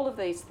do all of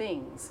these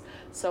things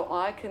so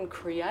I can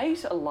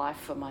create a life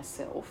for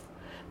myself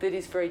that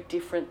is very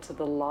different to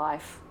the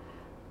life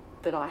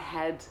that I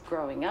had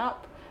growing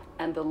up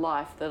and the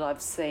life that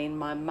I've seen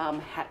my mum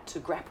had to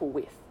grapple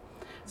with.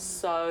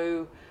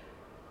 So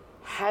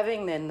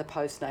having then the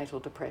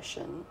postnatal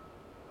depression,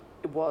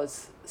 it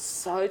was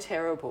so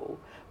terrible,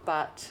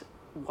 but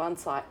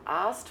once I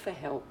asked for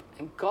help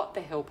and got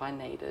the help I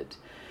needed,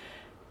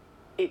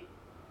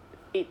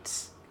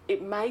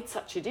 it made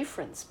such a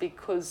difference,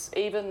 because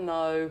even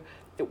though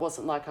it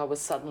wasn't like I was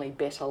suddenly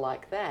better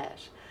like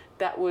that,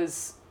 that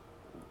was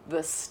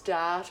the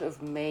start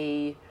of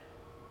me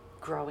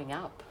growing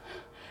up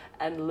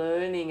and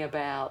learning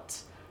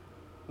about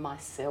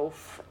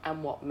myself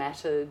and what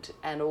mattered,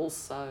 and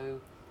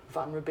also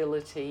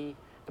vulnerability,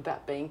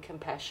 about being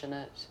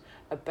compassionate,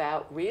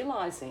 about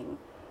realising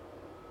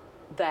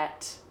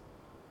that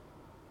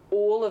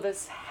all of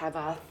us have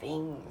our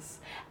things,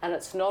 and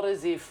it's not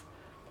as if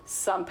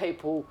some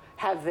people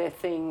have their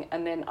thing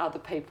and then other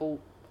people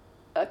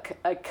are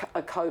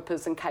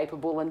copers and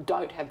capable and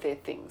don't have their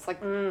things.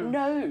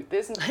 No,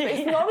 there's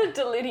not a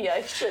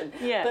delineation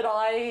that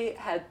I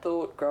had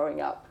thought growing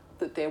up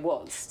that there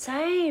was.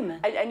 Same.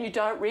 And you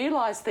don't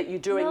realise that you're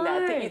doing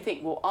that you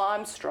think, well,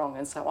 I'm strong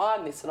and so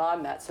I'm this and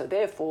I'm that, so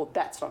therefore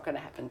that's not going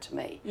to happen to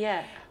me.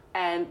 Yeah.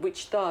 And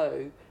which,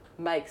 though,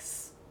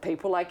 makes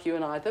people like you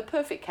and I the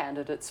perfect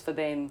candidates for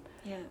then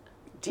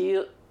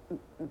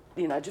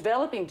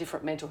developing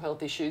different mental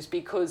health issues,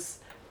 because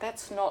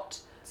that's not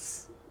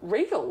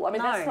real. I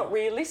mean, that's not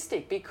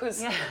realistic,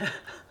 because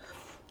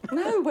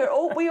no,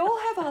 we all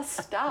have our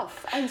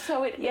stuff, and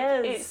so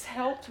it's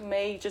helped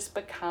me just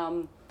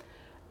become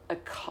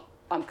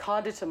I'm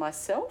kinder to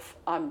myself,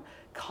 I'm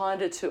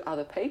kinder to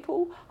other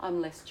people,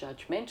 I'm less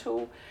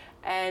judgmental,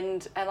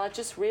 and I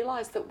just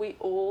realised that we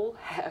all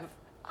have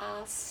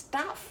our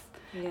stuff,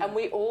 and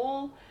we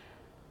all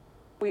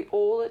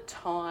at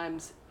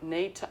times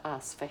need to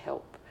ask for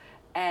help,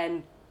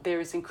 and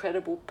there is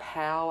incredible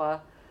power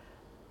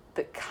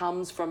that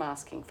comes from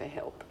asking for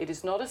help. It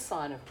is not a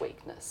sign of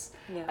weakness.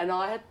 Yeah. And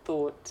I had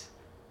thought,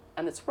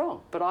 and it's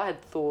wrong, but I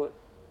had thought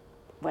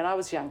when I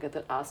was younger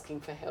that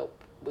asking for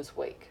help was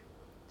weak.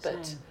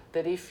 That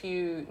if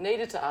you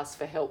needed to ask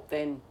for help,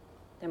 then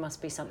there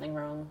must be something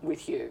wrong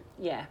with you.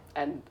 Yeah.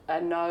 And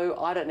no,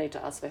 I don't need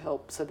to ask for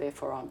help, so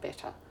therefore I'm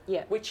better.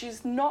 Yeah. Which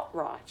is not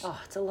right.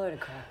 Oh, it's a load of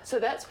crap. So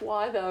that's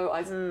why,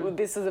 though,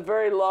 this is a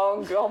very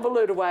long,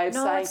 convoluted way of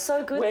saying it's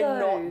so good, we're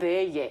not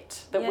there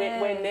yet. That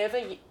we're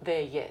never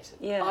there yet.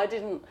 Yeah. I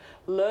didn't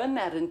learn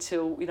that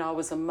until, I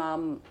was a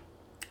mum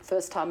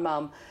first-time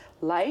mum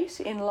late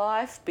in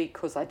life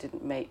because I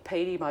didn't meet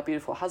Petey, my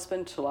beautiful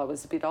husband, till I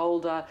was a bit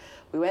older.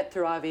 We went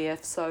through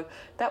IVF, so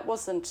that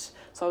wasn't...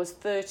 So I was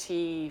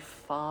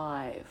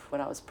 35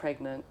 when I was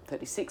pregnant,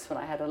 36 when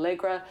I had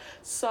Allegra.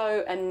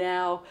 So, and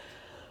now,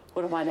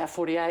 what am I now,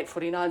 48,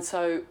 49?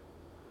 So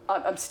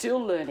I'm still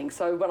learning.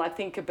 So when I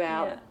think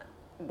about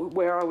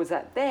where I was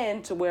at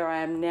then to where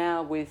I am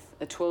now with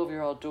a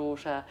 12-year-old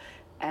daughter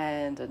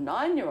and a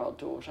 9-year-old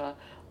daughter,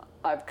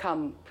 I've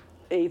come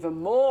even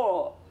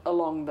more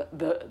along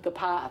the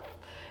path,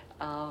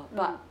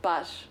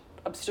 but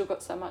I've still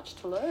got so much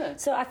to learn.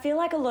 So I feel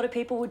like a lot of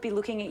people would be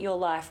looking at your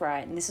life,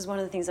 right? And this is one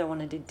of the things I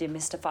wanted to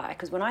demystify,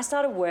 because when I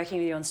started working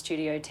with you on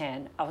Studio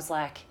 10, I was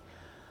like,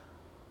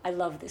 I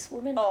love this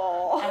woman.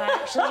 Oh. And I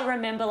actually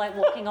remember like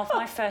walking off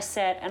my first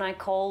set, and I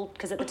called,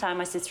 because at the time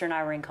my sister and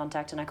I were in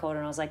contact, and I called her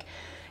and I was like,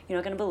 you're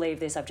not going to believe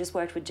this, I've just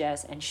worked with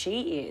Jess, and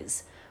she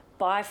is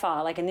by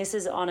far, like, and this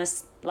is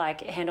honest,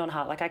 like, hand on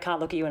heart, like, I can't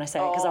look at you when I say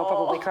it because I'll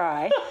probably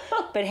cry,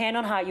 but hand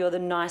on heart, you're the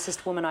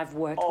nicest woman I've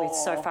worked with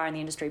so far in the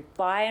industry.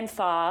 By and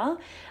far,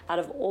 out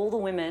of all the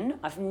women,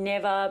 I've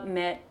never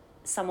met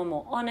someone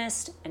more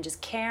honest and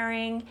just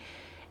caring,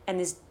 and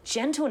this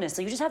gentleness.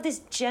 So you just have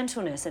this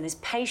gentleness and this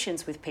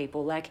patience with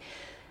people. Like,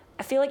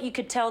 I feel like you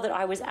could tell that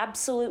I was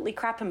absolutely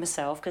crapping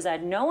myself because I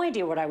had no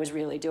idea what I was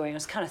really doing. I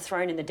was kind of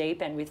thrown in the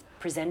deep end with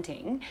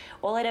presenting.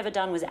 All I'd ever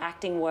done was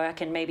acting work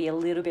and maybe a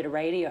little bit of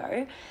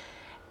radio.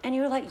 And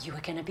you were like, you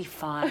are going to be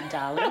fine,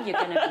 darling. You're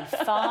going to be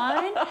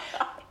fine.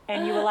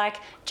 And you were like,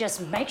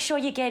 just make sure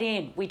you get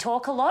in. We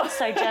talk a lot,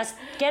 so just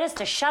get us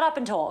to shut up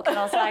and talk. And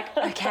I was like,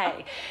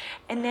 okay.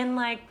 And then,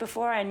 like,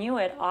 before I knew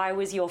it, I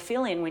was your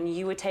fill-in when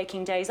you were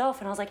taking days off.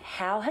 And I was like,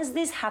 how has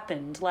this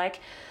happened?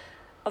 Like,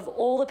 of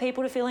all the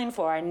people to fill in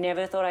for, I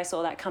never thought I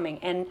saw that coming.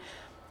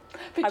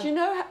 But you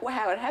know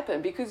how it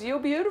happened? Because you're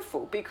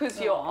beautiful, because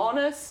you're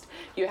honest,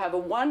 you have a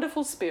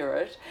wonderful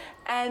spirit,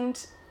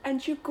 and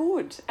you're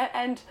good.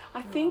 And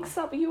I think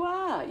you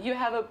are. You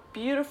have a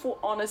beautiful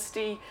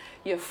honesty,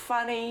 you're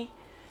funny,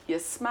 you're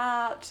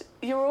smart,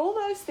 you're all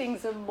those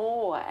things and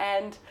more.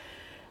 And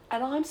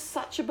I'm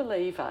such a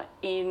believer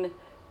in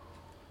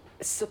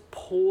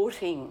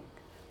supporting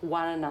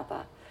one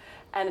another,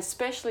 and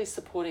especially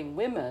supporting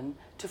women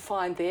to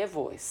find their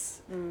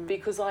voice.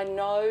 Because I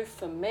know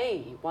for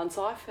me, once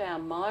I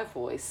found my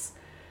voice,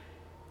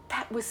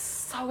 that was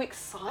so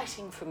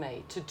exciting for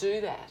me to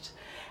do that.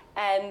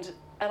 And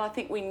I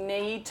think we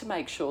need to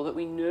make sure that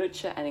we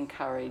nurture and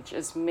encourage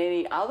as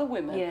many other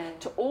women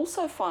to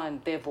also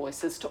find their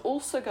voices, to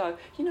also go,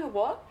 you know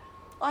what?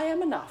 I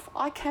am enough.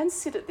 I can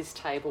sit at this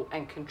table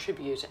and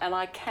contribute, and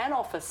I can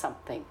offer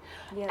something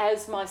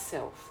as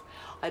myself.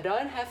 I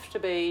don't have to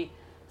be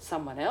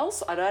someone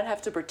else. I don't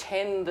have to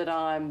pretend that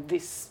I'm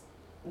this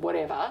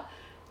whatever,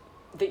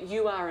 that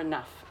you are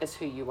enough as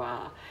who you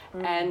are.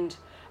 And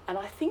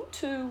I think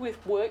too,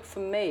 with work for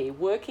me,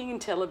 working in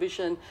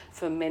television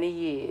for many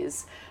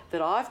years,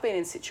 that I've been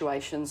in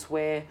situations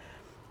where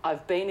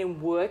I've been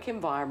in work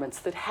environments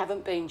that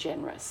haven't been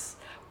generous,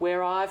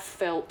 where I've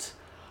felt,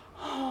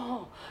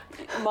 my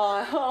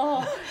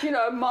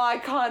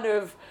kind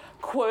of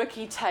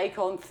quirky take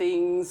on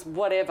things,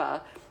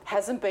 whatever,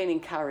 hasn't been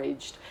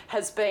encouraged,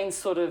 has been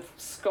sort of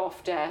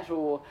scoffed at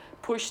or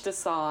pushed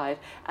aside.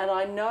 And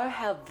I know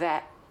how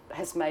that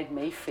has made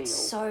me feel.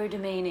 So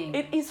demeaning.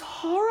 It is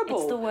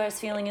horrible. It's the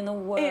worst feeling in the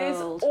world. It is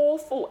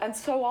awful. And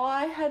so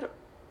I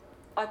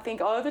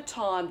think over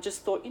time,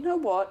 just thought, you know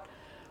what?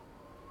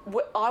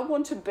 I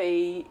want to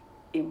be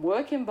in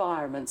work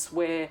environments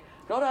where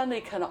not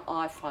only can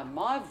I find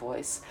my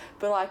voice,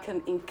 but I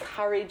can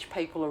encourage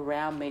people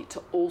around me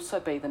to also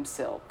be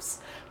themselves.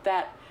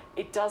 That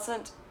it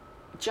doesn't,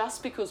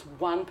 just because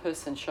one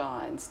person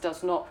shines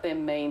does not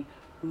then mean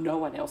no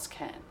one else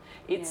can.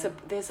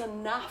 There's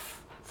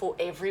enough for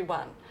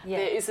everyone.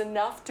 There is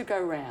enough to go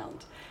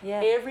round.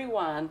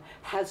 Everyone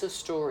has a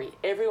story.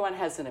 Everyone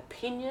has an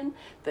opinion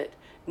that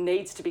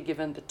needs to be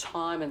given the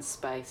time and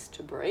space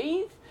to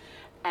breathe,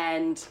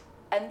 and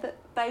that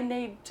they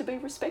need to be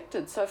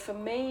respected. So for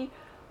me,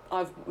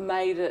 I've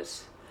made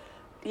it,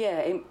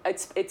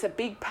 it's a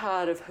big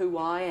part of who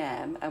I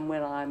am, and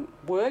when I'm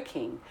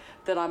working,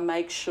 that I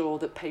make sure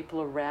that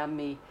people around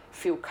me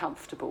feel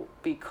comfortable,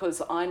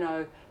 because I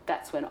know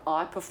that's when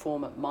I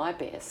perform at my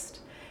best.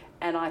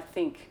 And I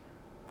think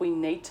we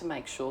need to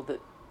make sure that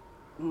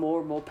more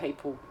and more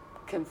people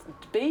can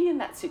be in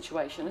that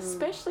situation,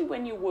 especially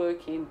when you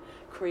work in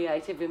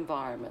creative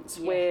environments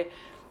where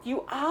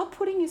you are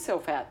putting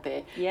yourself out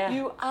there.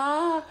 You're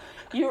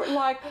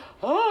like,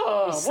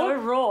 you're so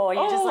raw.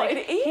 You're just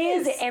like,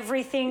 here's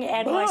everything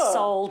and my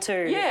soul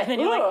too. And then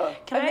you're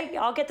like,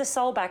 I'll get the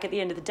soul back at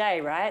the end of the day,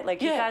 right? Like,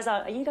 you guys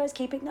are you guys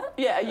keeping that?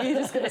 Yeah, are you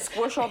just going to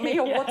squish on me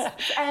or what's...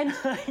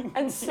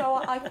 And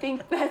so I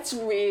think that's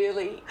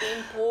really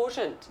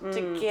important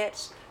to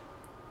get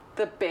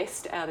the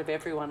best out of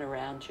everyone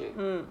around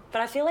you.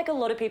 But I feel like a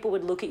lot of people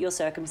would look at your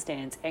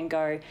circumstance and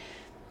go,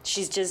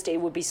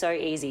 it would be so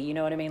easy, you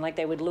know what I mean? Like,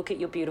 they would look at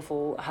your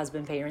beautiful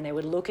husband, Peter, and they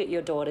would look at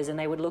your daughters, and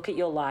they would look at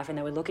your life, and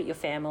they would look at your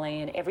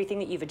family and everything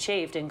that you've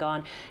achieved and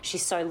gone,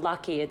 she's so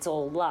lucky, it's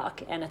all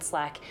luck. And it's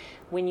like,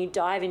 when you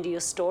dive into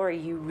your story,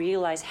 you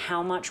realize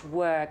how much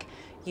work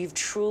you've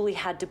truly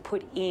had to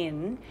put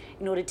in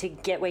order to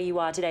get where you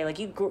are today. Like,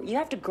 you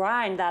have to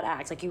grind that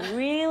axe. Like, you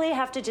really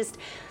have to just,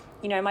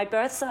 you know, my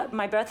birth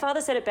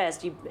father said it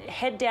best, you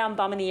head down,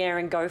 bum in the air,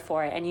 and go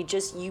for it. And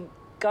you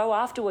go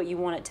after what you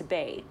want it to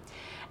be.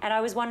 And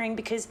I was wondering,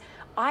 because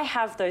I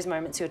have those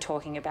moments you're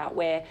talking about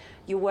where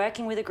you're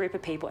working with a group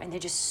of people and they're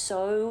just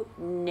so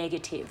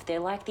negative. They're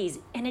like these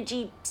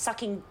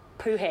energy-sucking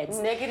poo heads.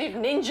 Negative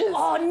ninjas.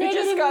 Oh,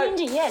 negative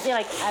ninja. Yeah, they're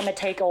like, I'm going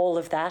to take all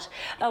of that.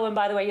 Oh, and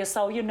by the way, your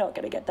soul, you're not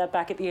going to get that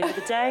back at the end of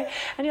the day.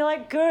 And you're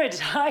like, good,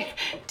 I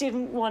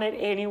didn't want it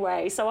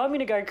anyway, so I'm going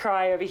to go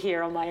cry over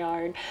here on my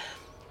own.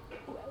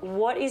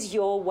 What is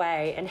your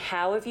way, and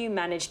how have you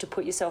managed to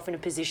put yourself in a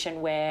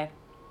position where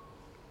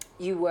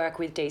you work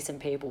with decent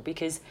people?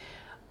 Because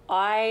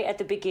I, at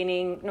the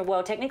beginning,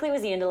 well, technically it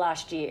was the end of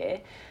last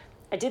year,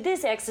 I did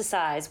this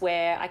exercise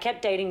where I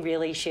kept dating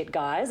really shit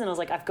guys, and I was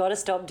like, I've got to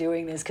stop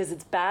doing this because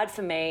it's bad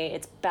for me,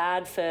 it's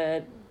bad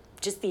for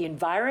just the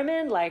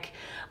environment. Like,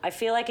 I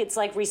feel like it's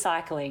like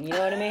recycling, you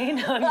know what I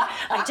mean?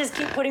 I just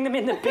keep putting them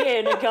in the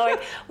bin and going,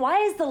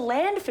 why is the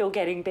landfill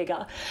getting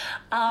bigger?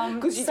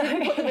 Because you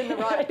didn't put them in the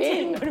right bin. I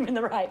didn't put them in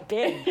the right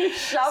bin. You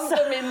shoved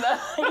them in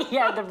the...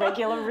 Yeah, the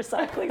regular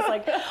recycling. It's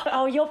like,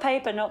 oh, you're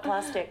paper, not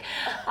plastic.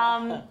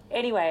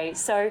 Anyway,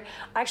 so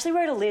I actually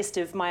wrote a list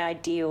of my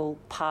ideal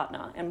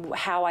partner and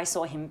how I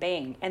saw him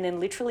being. And then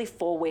literally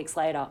 4 weeks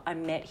later, I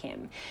met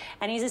him.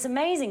 And he's this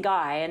amazing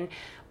guy. And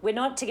we're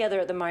not together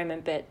at the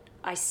moment, but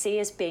I see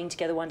us being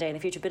together one day in the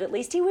future. But at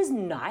least he was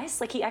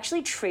nice. Like, he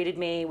actually treated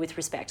me with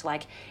respect.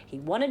 Like, he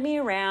wanted me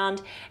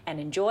around and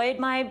enjoyed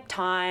my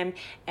time,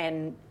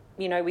 and,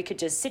 you know, we could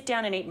just sit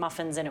down and eat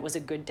muffins and it was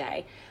a good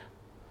day.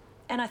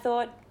 And I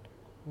thought,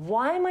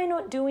 why am I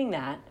not doing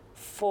that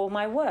for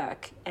my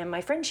work and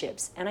my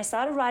friendships? And I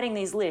started writing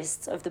these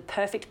lists of the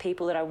perfect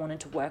people that I wanted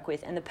to work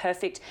with and the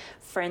perfect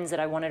friends that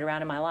I wanted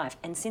around in my life.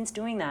 And since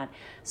doing that,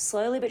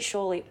 slowly but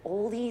surely,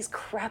 all these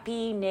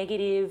crappy,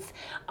 negative,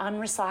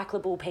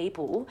 unrecyclable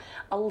people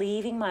are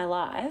leaving my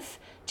life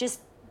just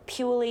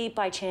purely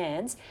by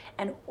chance.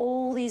 And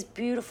all these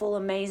beautiful,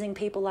 amazing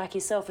people like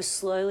yourself are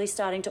slowly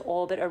starting to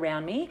orbit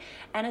around me.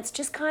 And it's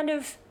just kind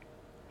of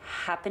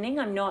happening.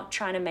 I'm not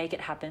trying to make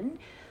it happen.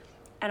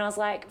 And I was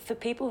like, for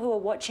people who are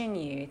watching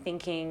you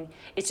thinking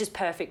it's just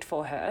perfect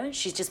for her,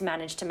 she's just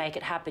managed to make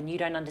it happen, you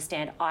don't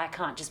understand, I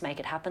can't just make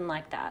it happen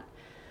like that.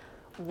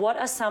 What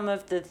are some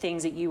of the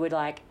things that you would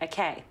like,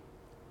 okay,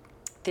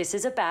 this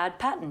is a bad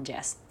pattern,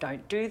 Jess,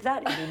 don't do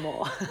that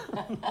anymore.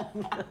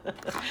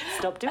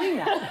 Stop doing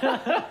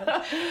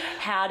that.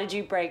 How did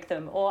you break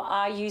them? Or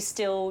are you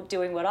still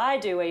doing what I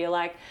do, where you're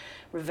like,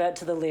 revert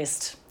to the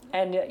list?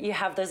 And you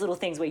have those little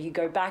things where you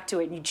go back to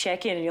it and you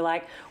check in and you're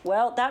like,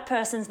 well, that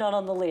person's not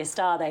on the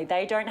list, are they?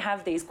 They don't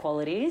have these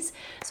qualities,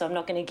 so I'm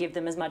not going to give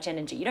them as much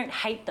energy. You don't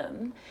hate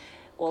them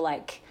or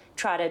like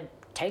try to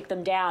take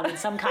them down in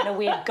some kind of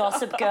weird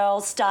Gossip Girl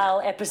style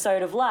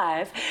episode of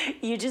life.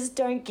 You just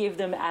don't give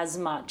them as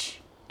much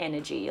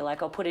energy. You're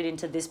like, I'll put it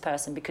into this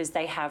person because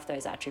they have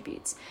those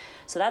attributes.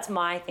 So that's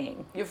my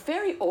thing. You're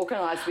very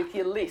organised with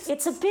your list.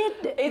 It's a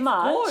bit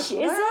much, is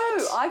it?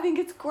 No, I think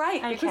it's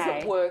great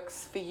because it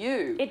works for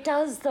you. It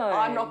does, though.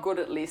 I'm not good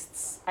at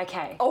lists.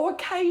 Okay. Oh,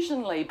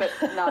 occasionally, but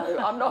no,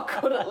 I'm not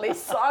good at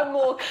lists. I'm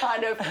more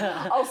kind of,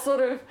 I'll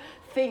sort of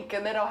think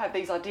and then I'll have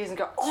these ideas and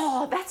go,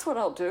 oh, that's what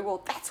I'll do.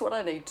 Well, that's what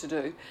I need to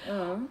do.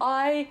 Mm-hmm.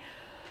 I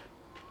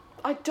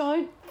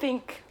don't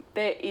think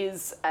there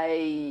is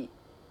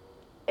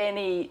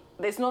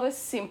there's not a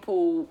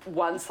simple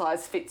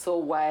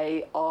one-size-fits-all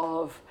way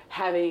of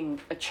having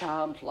a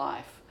charmed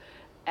life.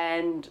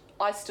 And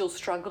I still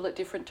struggle at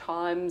different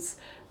times.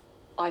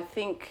 I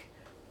think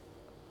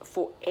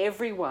for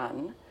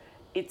everyone,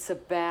 it's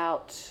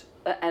about,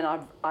 and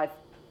I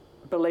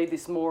believe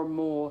this more and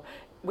more,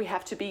 we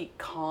have to be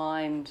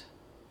kind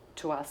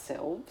to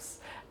ourselves.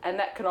 And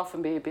that can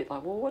often be a bit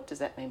like, well, what does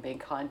that mean, being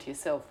kind to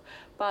yourself?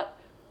 But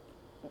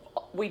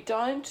we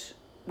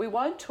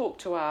won't talk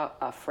to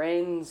our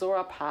friends or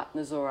our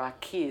partners or our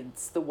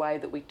kids the way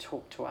that we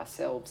talk to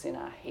ourselves in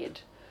our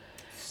head.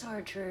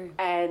 So true.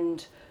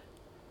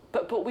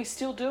 But we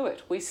still do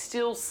it. We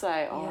still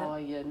say, oh,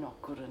 you're not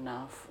good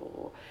enough,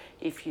 or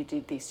if you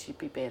did this, you'd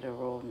be better,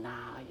 or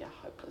nah, you're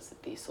hopeless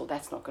at this, or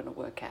that's not going to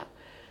work out.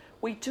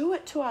 We do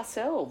it to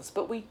ourselves,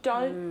 but we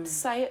don't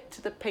say it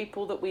to the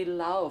people that we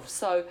love.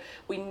 So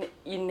you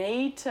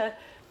need to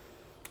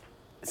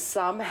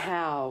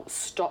somehow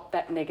stop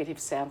that negative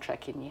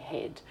soundtrack in your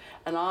head.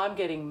 And I'm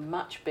getting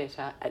much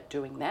better at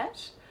doing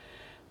that.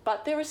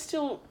 But there are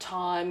still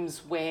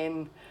times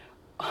when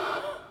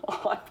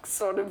I'm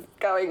sort of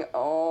going,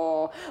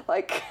 oh,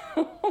 like,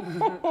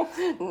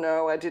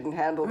 no, I didn't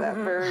handle that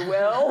very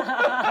well.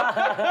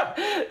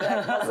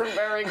 That wasn't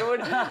very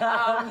good.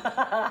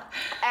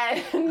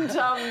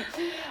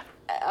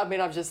 I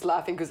mean, I'm just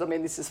laughing because, I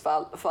mean, this is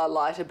far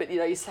lighter, but, you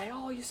know, you say,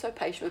 oh, you're so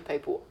patient with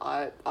people.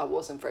 I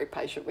wasn't very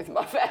patient with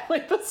my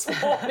family this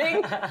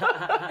morning.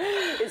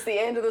 It's the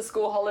end of the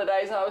school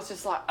holidays, and I was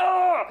just like,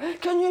 oh,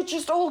 can you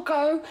just all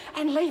go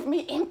and leave me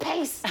in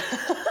peace?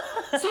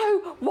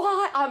 So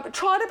why, I'm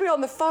trying to be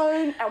on the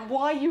phone, and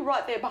why are you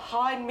right there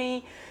behind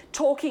me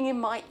talking in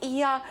my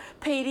ear,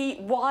 Petey?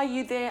 Why are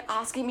you there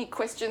asking me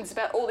questions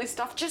about all this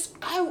stuff? Just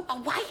go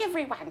away,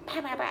 everyone.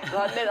 And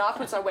then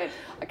afterwards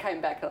I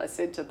came back and I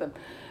said to them,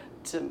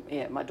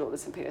 my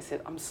daughters and Peter, I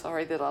said, I'm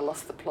sorry that I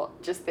lost the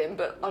plot just then,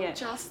 but I'm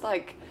just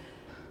like,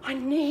 I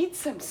need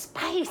some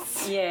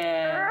space.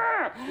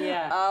 Yeah.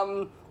 Yeah.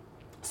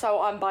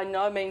 So I'm by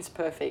no means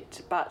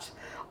perfect, but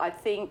I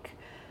think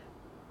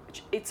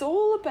it's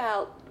all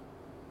about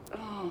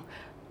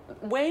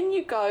when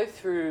you go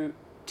through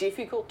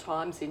difficult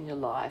times in your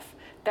life,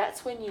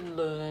 that's when you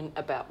learn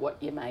about what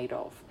you're made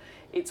of.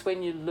 It's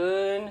when you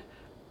learn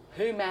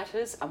who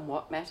matters and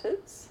what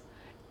matters.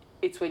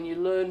 It's when you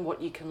learn what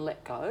you can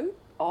let go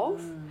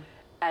of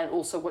and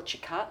also what you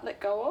can't let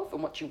go of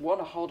and what you want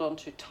to hold on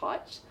to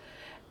tight.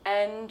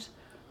 And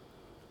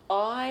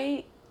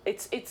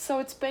it's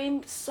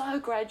been so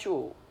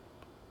gradual.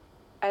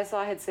 As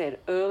I had said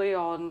early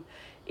on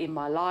in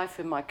my life,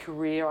 in my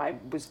career, I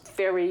was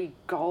very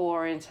goal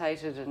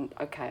orientated and,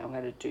 okay, I'm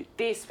going to do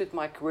this with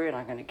my career and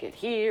I'm going to get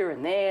here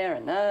and there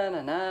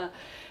and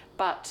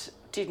but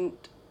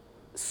didn't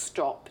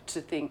stop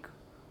to think,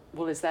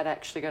 well, is that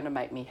actually going to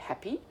make me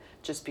happy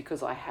just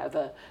because I have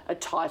a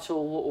title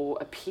or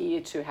appear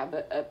to have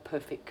a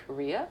perfect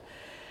career?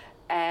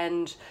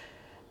 And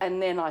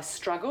then I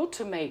struggled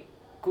to meet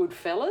good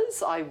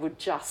fellas. I would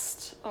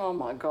just, oh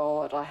my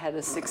God, I had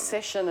a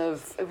succession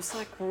of, it was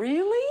like,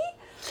 really?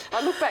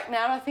 I look back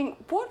now and I think,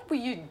 what were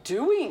you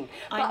doing?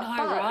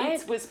 Right?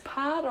 It was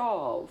part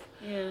of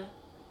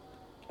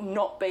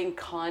not being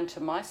kind to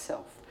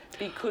myself,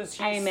 because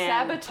you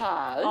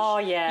sabotage. Oh,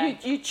 yeah.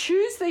 You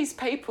choose these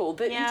people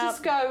that you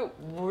just go,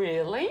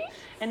 really?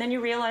 And then you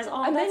realise,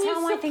 and that's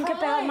how I think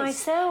about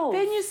myself.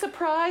 Then you're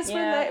surprised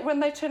when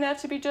they turn out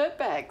to be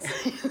dirtbags.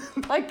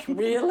 Like,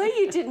 really?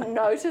 You didn't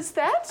notice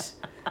that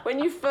when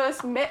you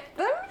first met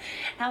them?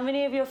 How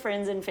many of your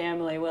friends and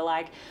family were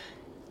like,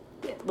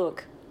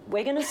 look,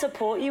 we're going to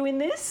support you in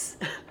this,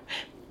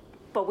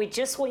 but we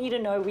just want you to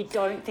know we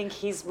don't think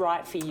he's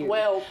right for you.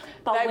 Well,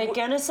 but we're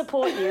going to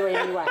support you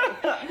anyway.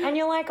 And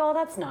you're like, oh,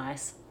 that's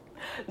nice.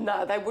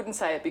 No, they wouldn't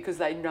say it because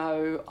they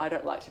know I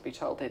don't like to be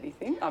told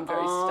anything. I'm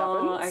very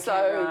stubborn. Okay,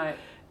 so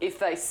if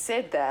they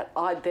said that,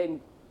 I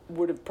then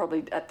would have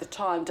probably at the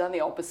time done the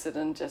opposite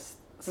and just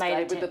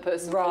stayed with the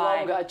person for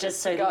longer.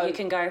 Just so that you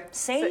can go,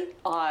 see?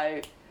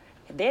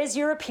 There's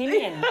your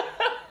opinion.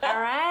 All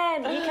right,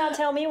 you can't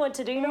tell me what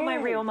to do, not my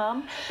real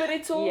mum. But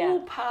it's all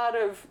part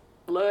of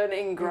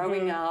learning,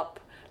 growing up,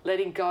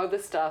 letting go of the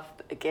stuff,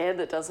 again,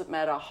 that doesn't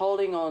matter,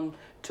 holding on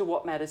to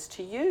what matters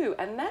to you.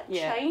 And that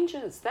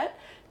changes. That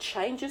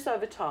changes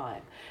over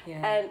time.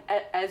 Yeah. And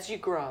as you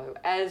grow,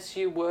 as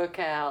you work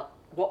out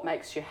what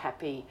makes you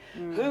happy,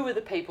 who are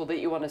the people that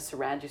you want to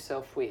surround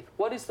yourself with,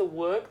 what is the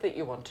work that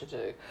you want to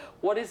do,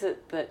 what is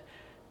it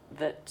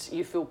that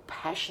you feel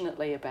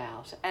passionately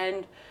about.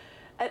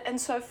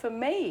 And so for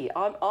me,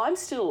 I am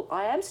still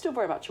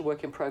very much a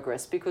work in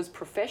progress, because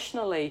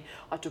professionally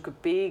I took a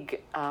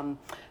big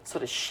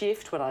sort of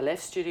shift when I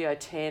left Studio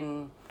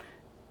 10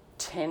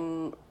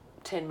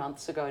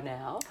 months ago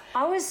now.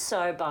 I was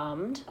so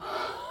bummed.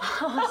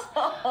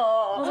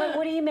 I was like,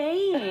 what do you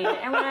mean?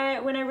 And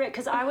when I read,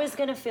 because I was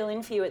going to fill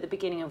in for you at the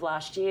beginning of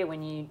last year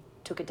when you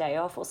took a day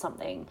off or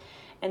something.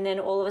 And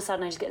then all of a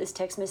sudden I just get this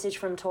text message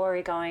from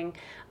Tori going,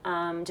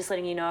 just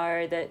letting you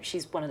know that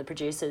she's one of the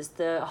producers.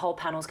 The whole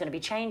panel's going to be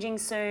changing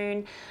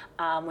soon.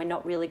 We're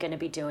not really going to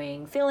be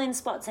doing fill-in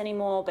spots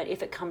anymore, but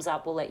if it comes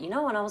up, we'll let you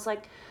know. And I was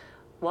like,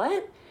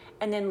 what?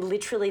 And then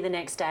literally the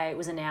next day it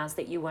was announced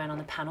that you weren't on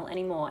the panel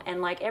anymore.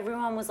 And like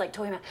everyone was like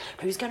talking about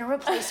who's going to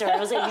replace her. And I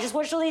was like, you just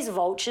watched all these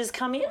vultures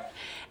come in?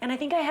 And I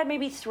think I had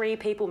maybe 3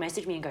 people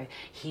message me and go,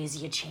 here's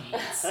your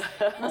chance.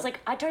 And I was like,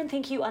 I don't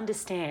think you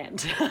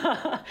understand.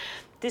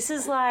 This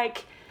is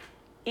like,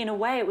 in a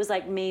way, it was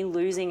like me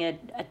losing a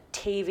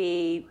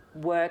TV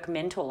work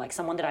mentor, like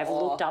someone that I've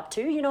looked up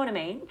to, you know what I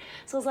mean?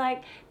 So I was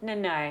like, no,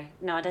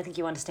 I don't think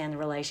you understand the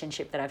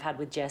relationship that I've had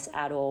with Jess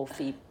at all.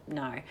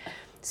 No.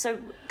 So,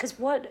 because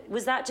what,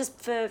 was that just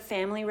for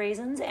family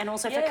reasons and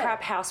also for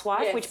Crap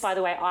Housewife, which, by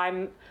the way,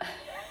 I'm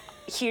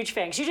a huge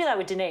fan. Because you do that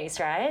with Denise,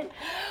 right?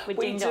 With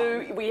we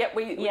do. We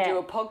do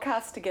a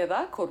podcast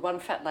together called One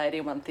Fat Lady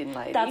and One Thin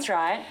Lady. That's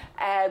right.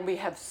 And we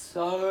have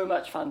so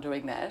much fun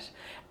doing that.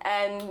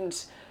 And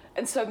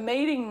so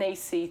meeting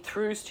Nisi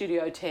through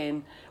Studio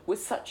 10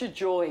 was such a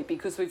joy,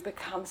 because we've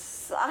become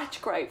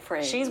such great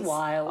friends. She's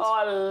wild. Oh,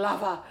 I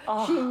love her.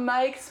 Oh. She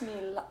makes me,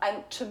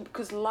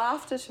 because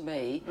laughter to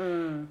me,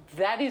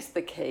 that is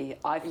the key,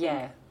 I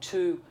think,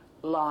 to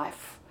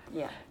life.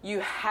 Yeah. You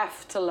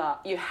have to laugh.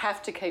 You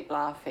have to keep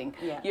laughing.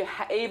 Yeah.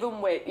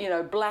 Even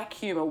when, black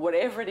humour,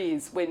 whatever it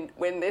is, when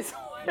there's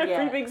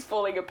everything's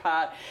falling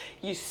apart,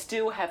 you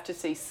still have to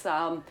see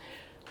some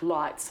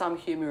light, some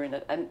humour in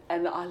it.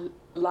 And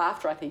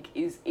laughter, I think,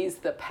 is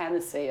the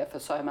panacea for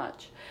so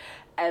much.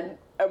 And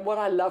what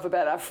I love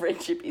about our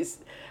friendship is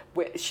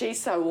she's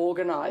so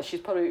organised.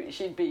 She'd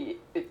be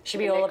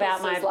all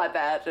about my like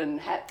that and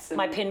hats and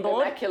my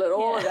pinboard, immaculate,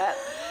 all of that.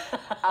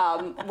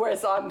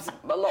 Whereas I'm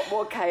a lot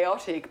more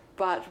chaotic.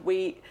 But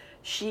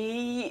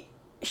she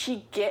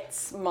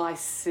gets my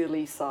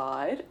silly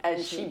side,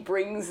 and she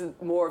brings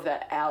more of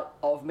that out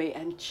of me,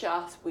 and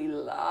we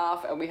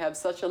laugh and we have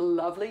such a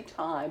lovely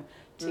time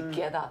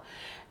together.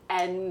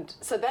 And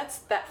so that's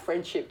that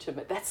friendship to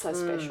me. That's so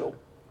special.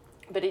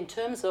 But in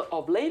terms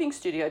of leading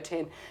Studio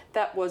 10,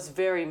 that was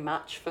very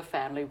much for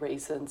family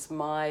reasons.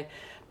 My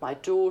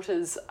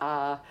daughters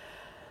are,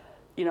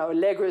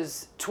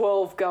 Allegra's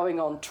 12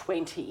 going on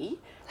 20,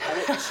 and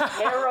it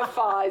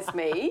terrifies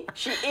me.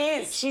 She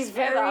is. She's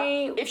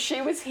very... If she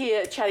was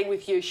here chatting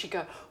with you, she'd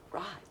go,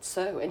 right,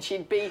 so, and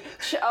she'd be,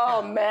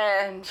 oh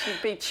man,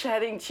 she'd be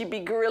chatting, she'd be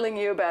grilling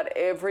you about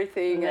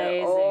everything.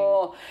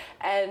 Amazing.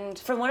 And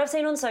from what I've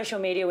seen on social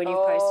media when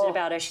you've posted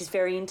about her, she's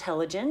very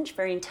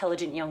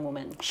intelligent young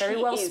woman. Very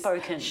well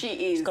spoken. She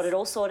is. She's got it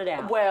all sorted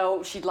out.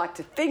 Well, she'd like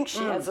to think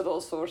she has it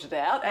all sorted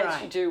out,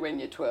 as you do when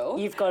you're 12.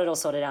 You've got it all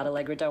sorted out,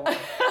 Allegra, don't worry.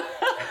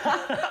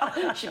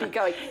 She'd be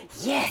going,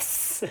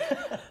 yes!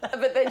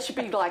 But then she'd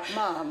be like,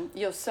 Mum,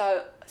 you're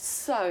so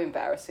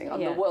embarrassing.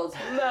 I'm the world's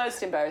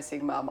most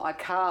embarrassing mum. I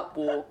can't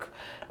walk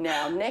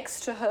now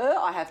next to her.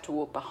 I have to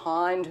walk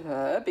behind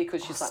her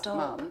because she's like,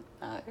 Mum,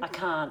 no. I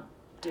can't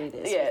do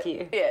this with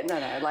you. Yeah, no,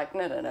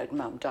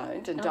 Mum,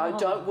 don't. And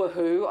don't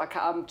woohoo.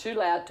 I'm too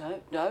loud.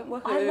 Don't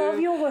woohoo. I love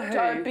your woohoo.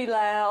 Don't be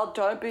loud.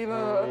 Don't be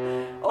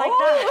like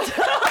that.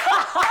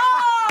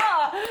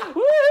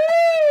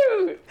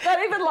 Woohoo! That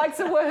even likes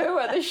a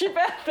woohoo at the ship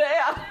out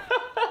there.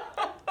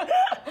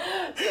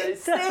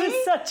 So, that was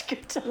such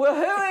good time.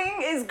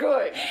 Woohooing is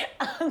good.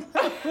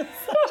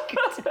 Such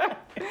good time.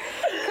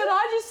 Can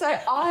I just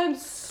say, I am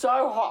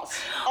so hot.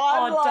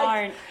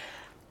 Don't.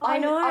 I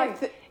know.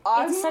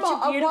 It's such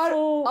a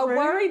beautiful I'm room.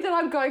 worried that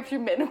I'm going through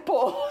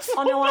menopause.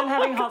 Oh no, I'm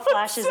having hot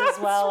flashes as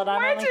well, and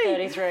I'm only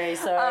 33,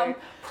 so...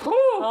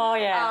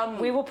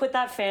 we will put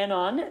that fan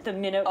on the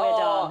minute we're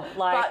done.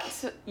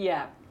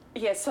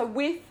 Yeah, so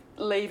with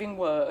leaving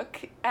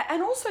work,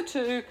 and also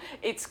too,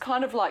 it's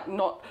kind of like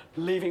not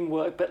leaving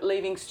work, but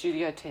leaving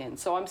Studio 10.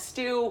 So I'm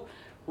still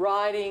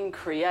writing,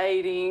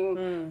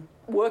 creating,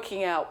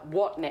 working out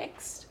what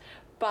next.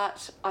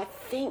 But I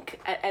think,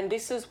 and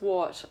this is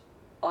what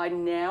I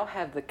now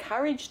have the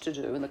courage to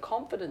do and the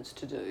confidence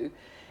to do,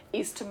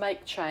 is to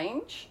make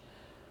change.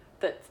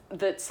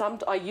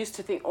 I used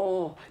to think,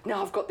 now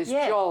I've got this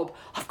job,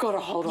 I've got to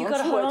hold on to it. You've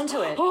got to hold on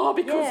to it. Oh,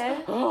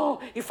 because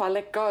if I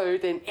let go,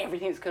 then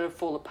everything's going to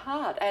fall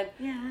apart. And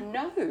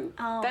no,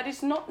 that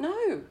is not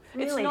Really?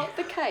 It's not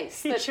the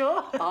case. You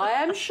sure? I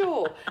am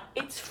sure.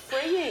 It's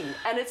freeing,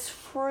 and it's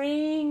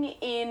freeing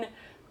in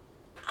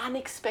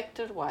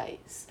unexpected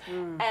ways.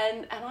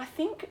 And I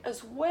think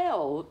as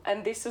well,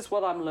 and this is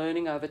what I'm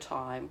learning over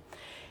time,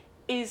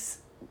 is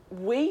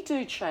we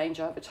do change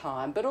over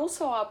time, but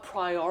also our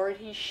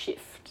priorities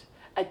shift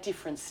at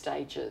different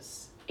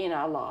stages in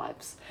our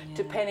lives,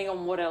 depending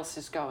on what else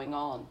is going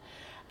on.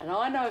 And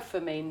I know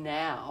for me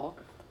now,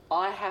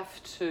 I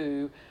have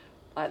to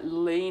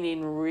lean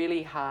in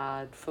really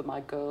hard for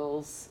my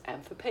girls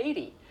and for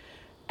Petey,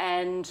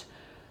 and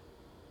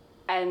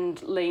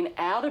lean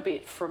out a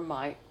bit from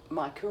my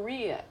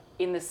career,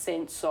 in the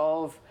sense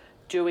of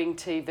doing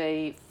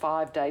TV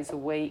 5 days a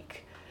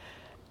week.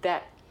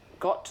 That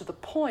got to the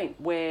point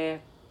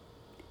where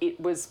it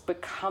was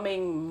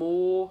becoming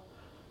more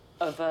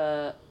of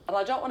and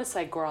I don't want to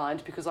say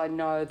grind, because I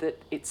know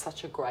that it's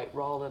such a great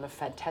role and a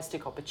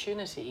fantastic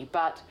opportunity,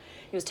 but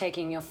it was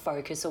taking your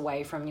focus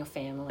away from your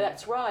family.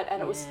 That's right,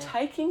 and it was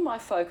taking my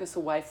focus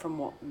away from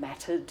what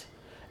mattered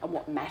and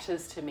what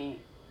matters to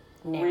me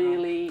now.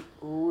 Really,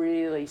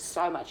 really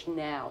so much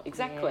now.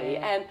 Exactly.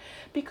 And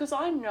because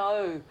I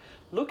know,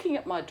 looking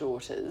at my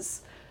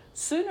daughters,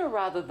 sooner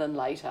rather than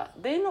later,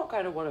 they're not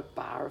going to want a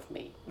bar of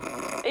me.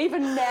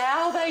 Even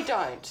now they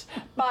don't.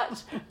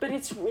 But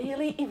it's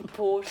really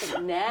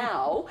important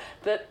now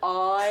that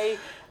I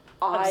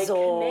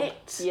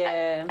connect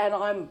and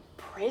I'm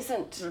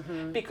present.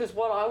 Because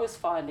what I was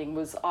finding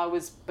was I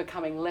was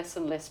becoming less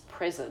and less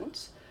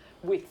present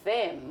with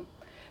them,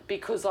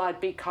 because I'd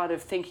be kind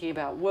of thinking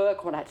about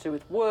work, what I had to do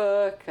with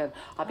work, and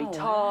I'd be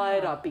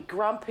tired, I'd be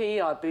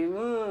grumpy, I'd be...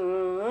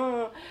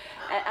 And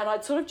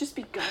I'd sort of just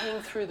be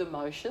going through the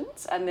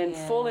motions, and then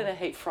fall in a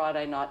heap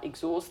Friday night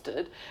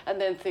exhausted,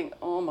 and then think,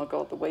 oh my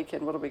God, the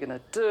weekend, what are we going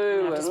to do?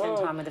 You have to spend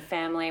time with the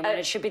family, when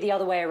it should be the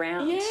other way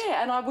around.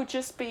 Yeah, and I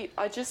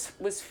just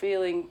was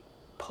feeling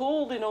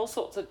pulled in all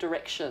sorts of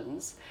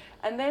directions,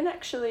 and then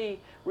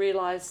actually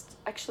realised,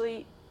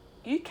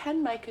 you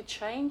can make a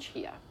change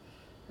here.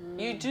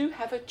 You do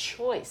have a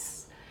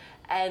choice,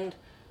 and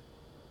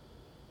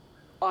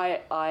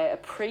I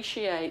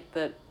appreciate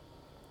that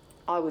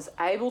I was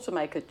able to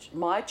make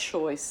my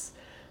choice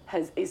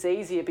is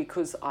easier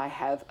because I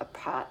have a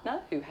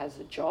partner who has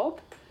a job,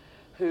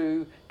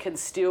 who can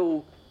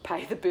still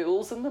pay the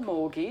bills and the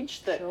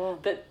mortgage, that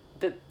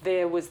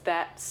there was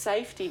that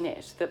safety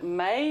net that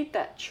made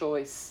that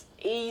choice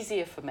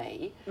easier for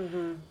me,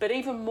 but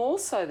even more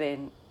so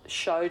then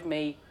showed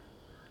me,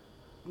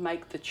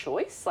 make the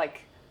choice.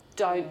 Like,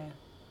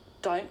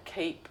 don't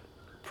keep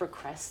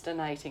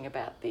procrastinating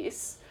about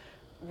this.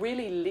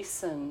 Really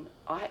listen.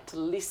 I had to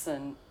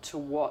listen to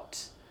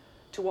what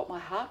my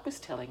heart was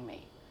telling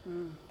me.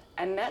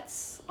 And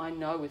that's, I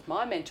know with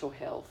my mental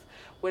health,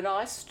 when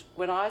I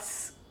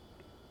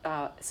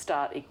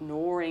start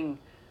ignoring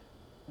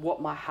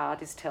what my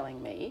heart is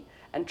telling me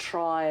and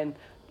try and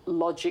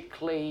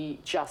logically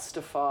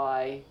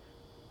justify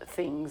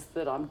things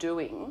that I'm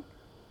doing,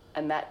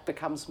 and that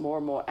becomes more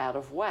and more out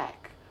of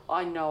whack,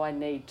 I know I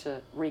need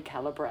to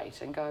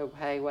recalibrate and go,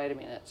 hey, wait a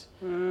minute.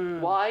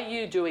 Why are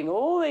you doing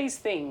all these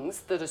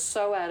things that are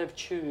so out of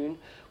tune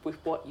with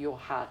what your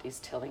heart is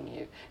telling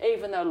you?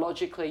 Even though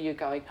logically you're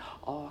going,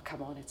 oh,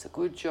 come on, it's a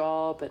good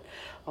job, and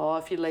oh,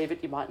 if you leave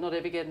it, you might not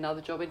ever get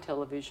another job in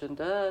television,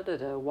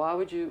 why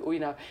would you, or, you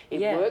know, it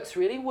works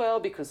really well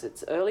because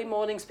it's early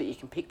mornings, but you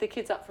can pick the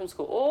kids up from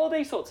school, all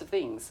these sorts of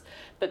things.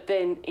 But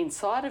then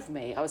inside of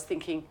me, I was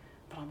thinking,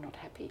 but I'm not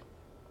happy.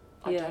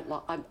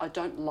 I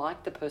don't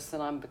like the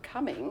person I'm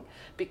becoming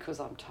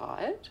because I'm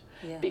tired,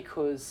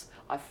 because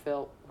I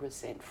felt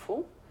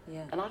resentful.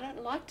 And I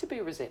don't like to be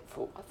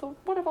resentful. I thought,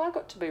 what have I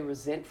got to be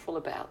resentful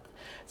about?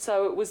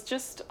 So it was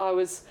just, I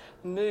was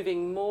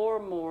moving more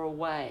and more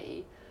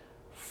away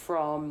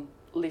from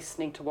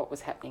listening to what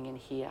was happening in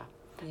here.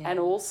 And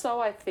also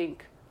I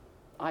think,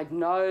 I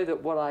know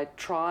that what I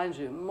try and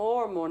do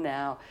more and more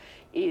now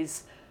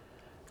is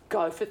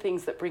go for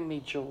things that bring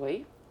me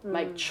joy.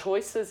 Make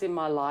choices in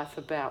my life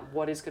about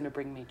what is going to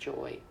bring me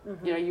joy.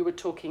 You know, you were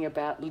talking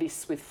about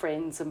lists with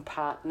friends and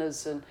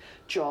partners and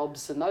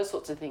jobs and those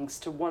sorts of things,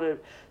 to want to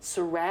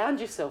surround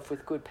yourself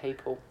with good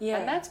people.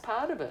 And that's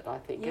part of it, I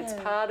think. It's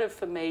part of,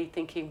 for me,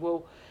 thinking,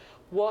 well,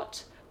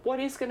 what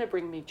is going to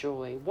bring me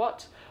joy?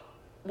 What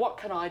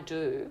can I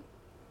do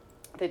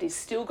that is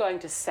still going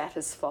to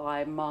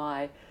satisfy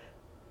my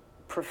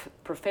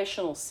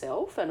professional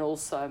self and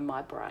also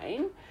my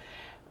brain,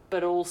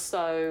 but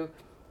also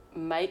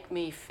make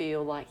me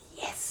feel like,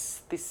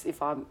 yes, this, if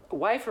I'm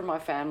away from my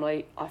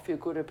family, I feel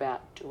good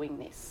about doing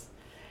this.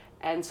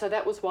 And so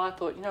that was why I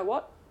thought, you know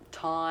what,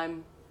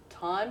 time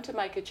to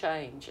make a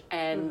change.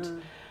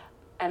 And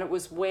it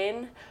was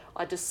when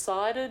I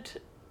decided,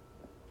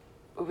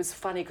 it was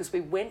funny because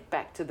we went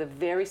back to the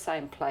very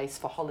same place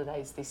for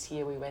holidays this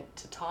year. We went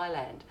to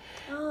Thailand.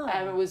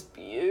 And it was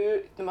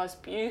the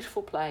most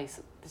beautiful place,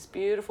 this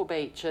beautiful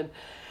beach. And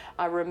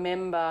I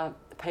remember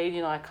Petey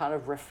and I kind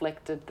of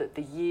reflected that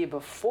the year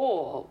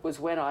before was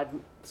when I'd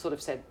sort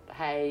of said,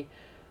 hey,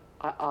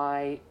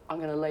 I'm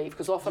going to leave,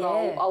 because often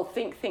I'll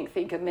think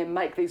and then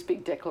make these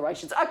big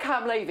declarations. Okay,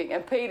 I'm leaving.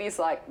 And Petey's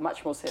like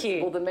much more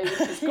sensible than me, which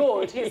is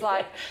good. He's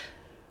like,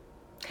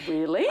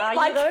 really?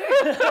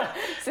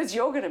 Says,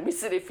 you're going to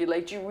miss it if you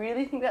leave. Do you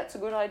really think that's a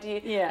good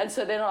idea? And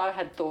so then I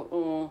had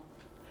thought,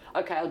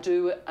 okay, I'll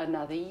do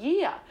another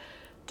year.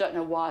 Don't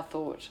know why I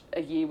thought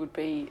a year would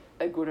be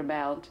a good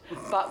amount.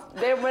 But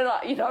then when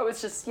it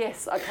was just,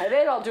 yes, okay,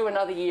 then I'll do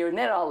another year and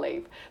then I'll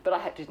leave. But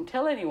I didn't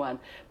tell anyone.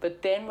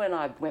 But then when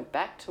I went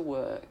back to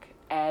work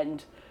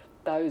and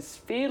those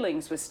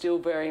feelings were still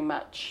very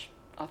much,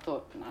 I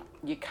thought, no,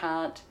 you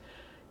cannot,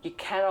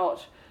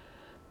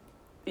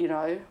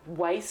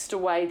 waste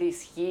away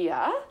this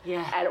year.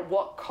 And at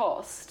what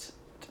cost,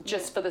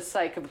 just for the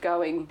sake of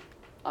going,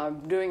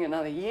 I'm doing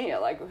another year.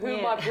 Like, who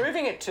am I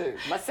proving it to?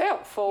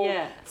 Myself.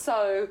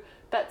 So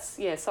that's,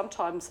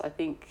 sometimes I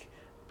think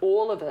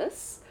all of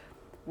us,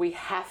 we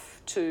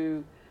have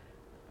to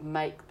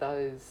make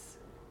those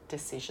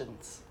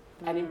decisions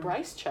and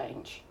embrace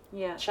change.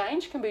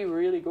 Change can be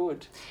really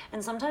good.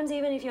 And sometimes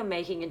even if you're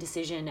making a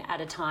decision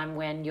at a time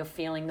when you're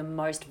feeling the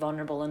most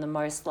vulnerable and the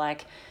most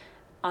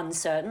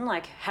uncertain,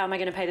 like, how am I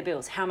going to pay the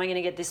bills? How am I going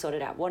to get this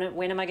sorted out?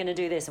 When am I going to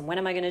do this? And when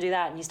am I going to do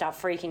that? And you start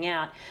freaking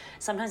out.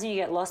 Sometimes when you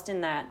get lost in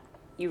that,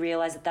 you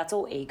realize that that's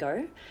all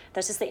ego.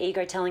 That's just the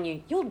ego telling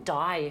you, you'll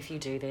die if you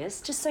do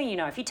this. Just so you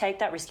know, if you take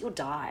that risk, you'll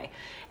die.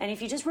 And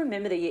if you just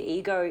remember that your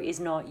ego is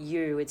not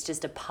you, it's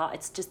just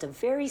a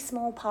very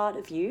small part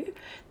of you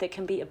that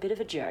can be a bit of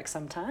a jerk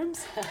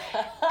sometimes.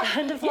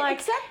 Kind of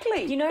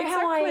exactly. You know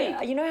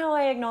how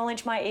I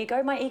acknowledge my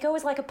ego? My ego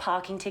is like a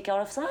parking ticket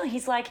officer.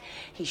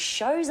 He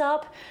shows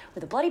up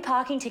with a bloody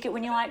parking ticket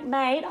when you're like,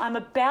 mate, I'm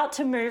about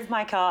to move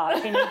my car.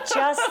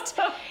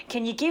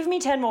 Can you give me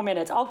 10 more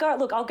minutes? I'll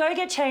go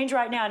get change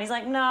right now. And he's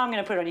like, no, I'm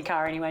going to put it on your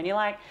car anyway. And you're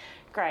like,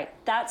 great.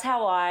 That's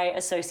how I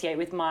associate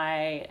with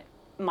my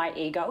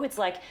ego. It's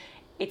like,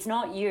 it's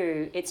not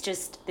you. It's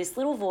just this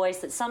little voice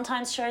that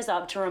sometimes shows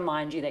up to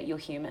remind you that you're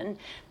human.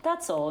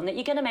 That's all. And that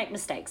you're going to make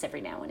mistakes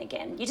every now and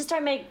again. You just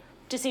don't make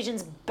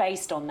decisions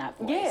based on that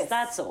voice.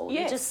 That's all.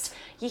 You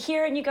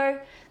hear it and you go,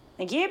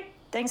 thank you.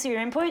 thanks for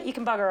your input. You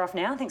can bugger off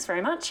now. Thanks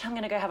very much. I'm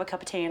going to go have a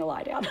cup of tea and a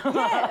lie down.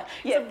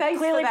 Yeah, thanks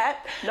for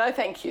that. No,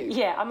 thank you.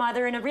 Yeah, I'm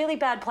either in a really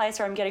bad place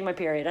or I'm getting my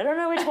period. I don't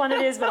know which one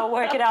it is, but I'll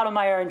work it out on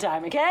my own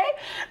time, okay?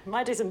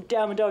 Might do some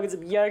downward dog and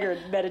some yoga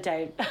and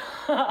meditate.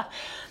 But,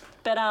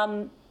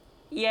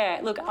 yeah,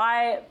 look,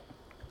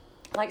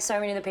 like so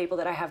many of the people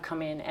that I have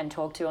come in and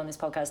talk to on this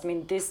podcast, I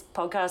mean, this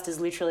podcast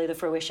is literally the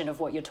fruition of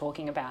what you're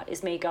talking about,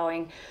 is me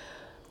going,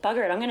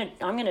 bugger it,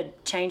 I'm gonna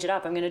change it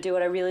up. I'm gonna do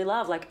what I really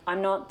love. Like,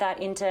 I'm not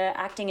that into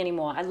acting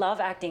anymore. I love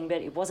acting,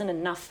 but it wasn't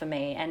enough for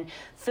me. And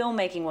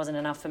filmmaking wasn't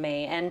enough for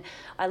me. And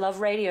I love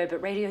radio, but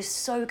radio is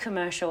so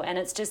commercial, and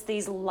it's just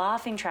these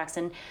laughing tracks.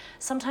 And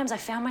sometimes I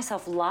found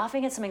myself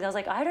laughing at something that I was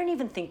like, I don't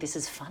even think this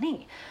is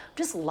funny. I'm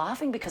just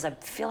laughing because I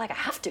feel like I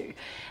have to.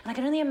 And I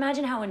can only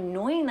imagine how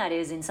annoying that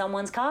is in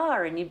someone's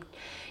car. And you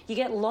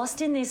get lost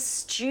in this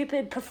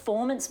stupid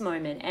performance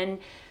moment. And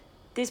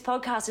this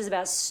podcast is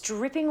about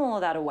stripping all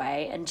of that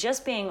away and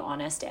just being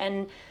honest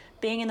and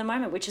being in the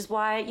moment, which is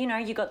why, you know,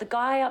 you got the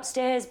guy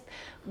upstairs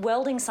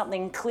welding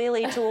something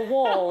clearly to a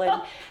wall,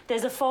 and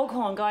there's a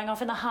foghorn going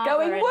off in the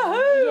harbour. Going,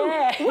 woohoo!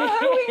 Yeah.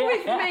 Woohooing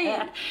with me!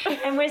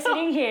 And we're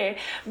sitting here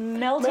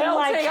melting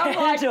like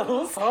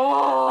candles.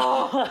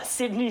 Oh,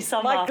 Sydney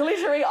summer. my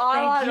glittery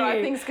eyeliner,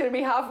 I think, is going to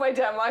be halfway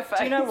down my face.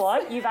 Do you know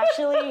what? You've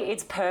actually,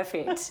 it's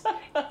perfect.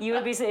 You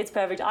would be, it's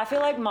perfect. I feel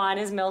like mine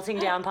is melting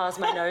down past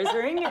my nose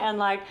ring, and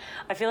like,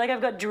 I feel like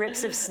I've got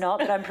drips of snot,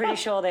 but I'm pretty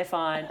sure they're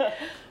fine.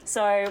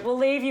 So we'll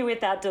leave you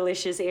with that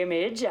delicious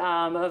image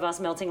of us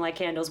melting like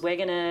candles. We're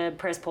going to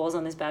press pause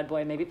on this bad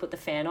boy, maybe put the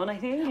fan on, I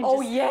think.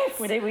 Yes.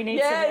 We need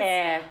some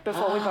air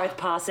before we both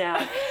pass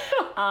out.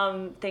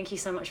 Thank you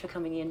so much for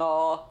coming in.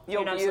 Oh,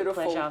 you're an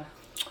beautiful. absolute pleasure.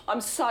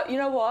 I'm so, you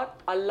know what?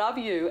 I love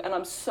you, and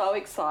I'm so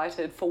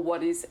excited for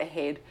what is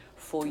ahead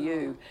for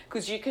you,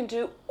 because you can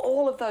do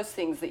all of those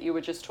things that you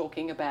were just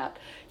talking about.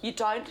 You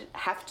don't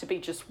have to be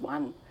just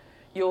one.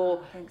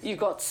 You've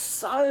got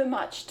so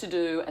much to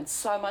do and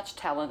so much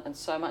talent and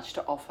so much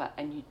to offer,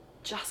 and you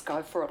just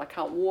go for it. I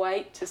can't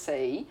wait to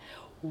see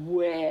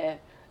where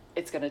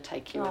it's going to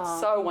take you.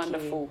 It's so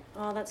wonderful.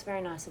 Oh, that's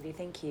very nice of you.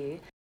 Thank you.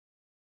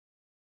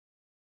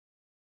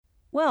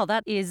 Well,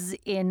 that is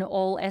in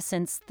all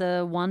essence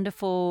the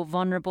wonderful,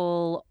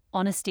 vulnerable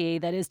honesty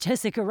that is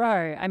Jessica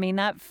Rowe. I mean,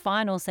 that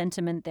final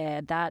sentiment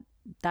there, that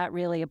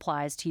really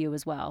applies to you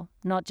as well,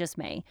 not just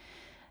me.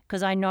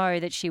 Because I know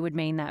that she would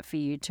mean that for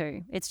you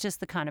too. It's just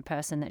the kind of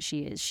person that she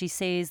is. She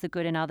sees the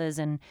good in others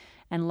and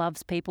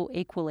loves people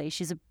equally.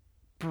 She's a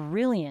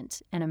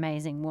brilliant and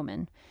amazing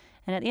woman.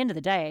 And at the end of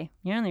the day,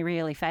 you only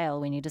really fail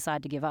when you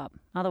decide to give up.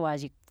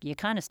 Otherwise, you're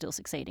kind of still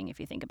succeeding if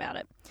you think about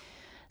it.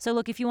 So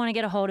look, if you want to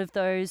get a hold of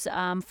those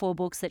 4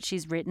 books that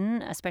she's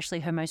written, especially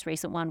her most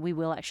recent one, we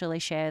will actually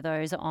share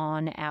those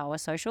on our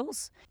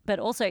socials. But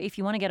also, if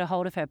you want to get a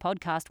hold of her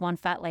podcast, One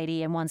Fat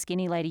Lady and One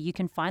Skinny Lady, you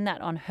can find that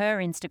on her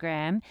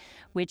Instagram,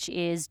 which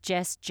is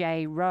Jess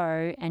J.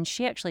 Rowe. And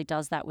she actually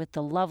does that with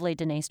the lovely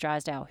Denise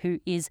Drysdale, who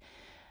is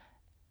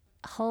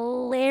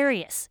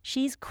hilarious.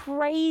 She's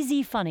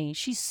crazy funny.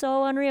 She's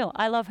so unreal.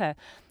 I love her.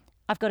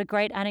 I've got a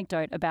great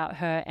anecdote about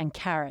her and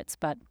carrots,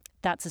 but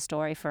that's a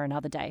story for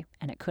another day,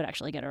 and it could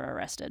actually get her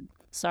arrested.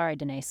 Sorry,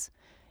 Denise.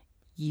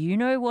 You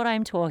know what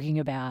I'm talking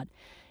about.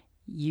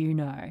 You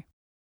know.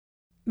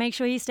 Make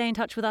sure you stay in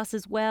touch with us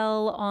as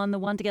well on the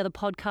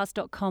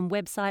onetogetherpodcast.com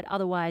website.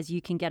 Otherwise,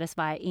 you can get us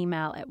via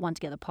email at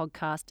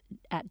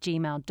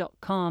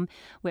onetogetherpodcast@gmail.com.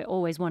 We're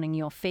always wanting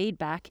your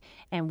feedback,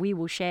 and we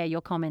will share your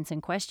comments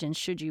and questions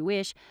should you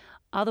wish.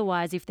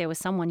 Otherwise, if there was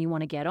someone you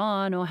want to get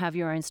on or have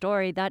your own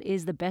story, that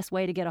is the best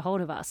way to get a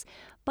hold of us.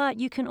 But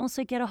you can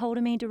also get a hold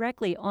of me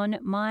directly on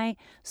my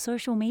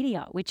social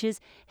media, which is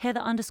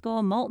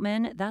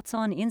Heather_Maltman. That's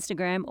on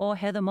Instagram, or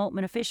Heather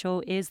Maltman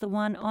Official is the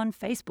one on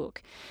Facebook.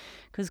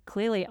 Because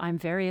clearly I'm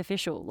very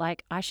official.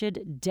 Like, I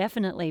should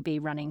definitely be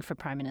running for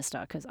Prime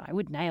Minister because I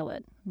would nail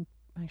it.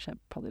 Actually, I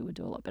probably would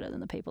do a lot better than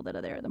the people that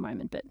are there at the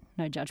moment, but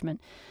no judgment.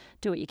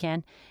 Do what you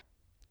can.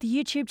 The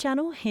YouTube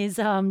channel is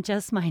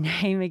just my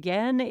name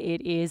again.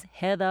 It is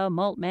Heather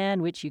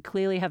Maltman, which you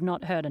clearly have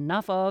not heard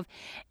enough of.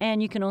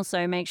 And you can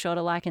also make sure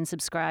to like and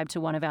subscribe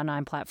to one of our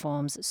 9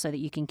 platforms so that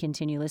you can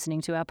continue listening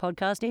to our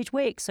podcast each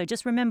week. So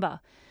just remember,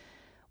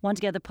 One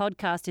Together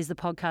Podcast is the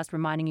podcast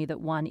reminding you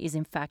that 1 is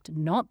in fact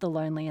not the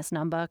loneliest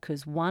number,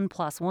 because 1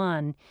 +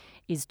 1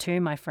 is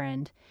 2, my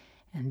friend.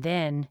 And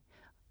then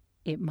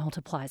it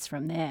multiplies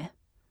from there.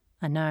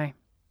 I know.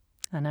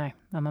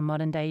 I'm a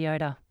modern day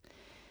Yoda.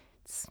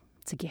 It's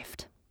a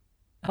gift.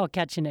 I'll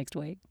catch you next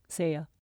week. See ya.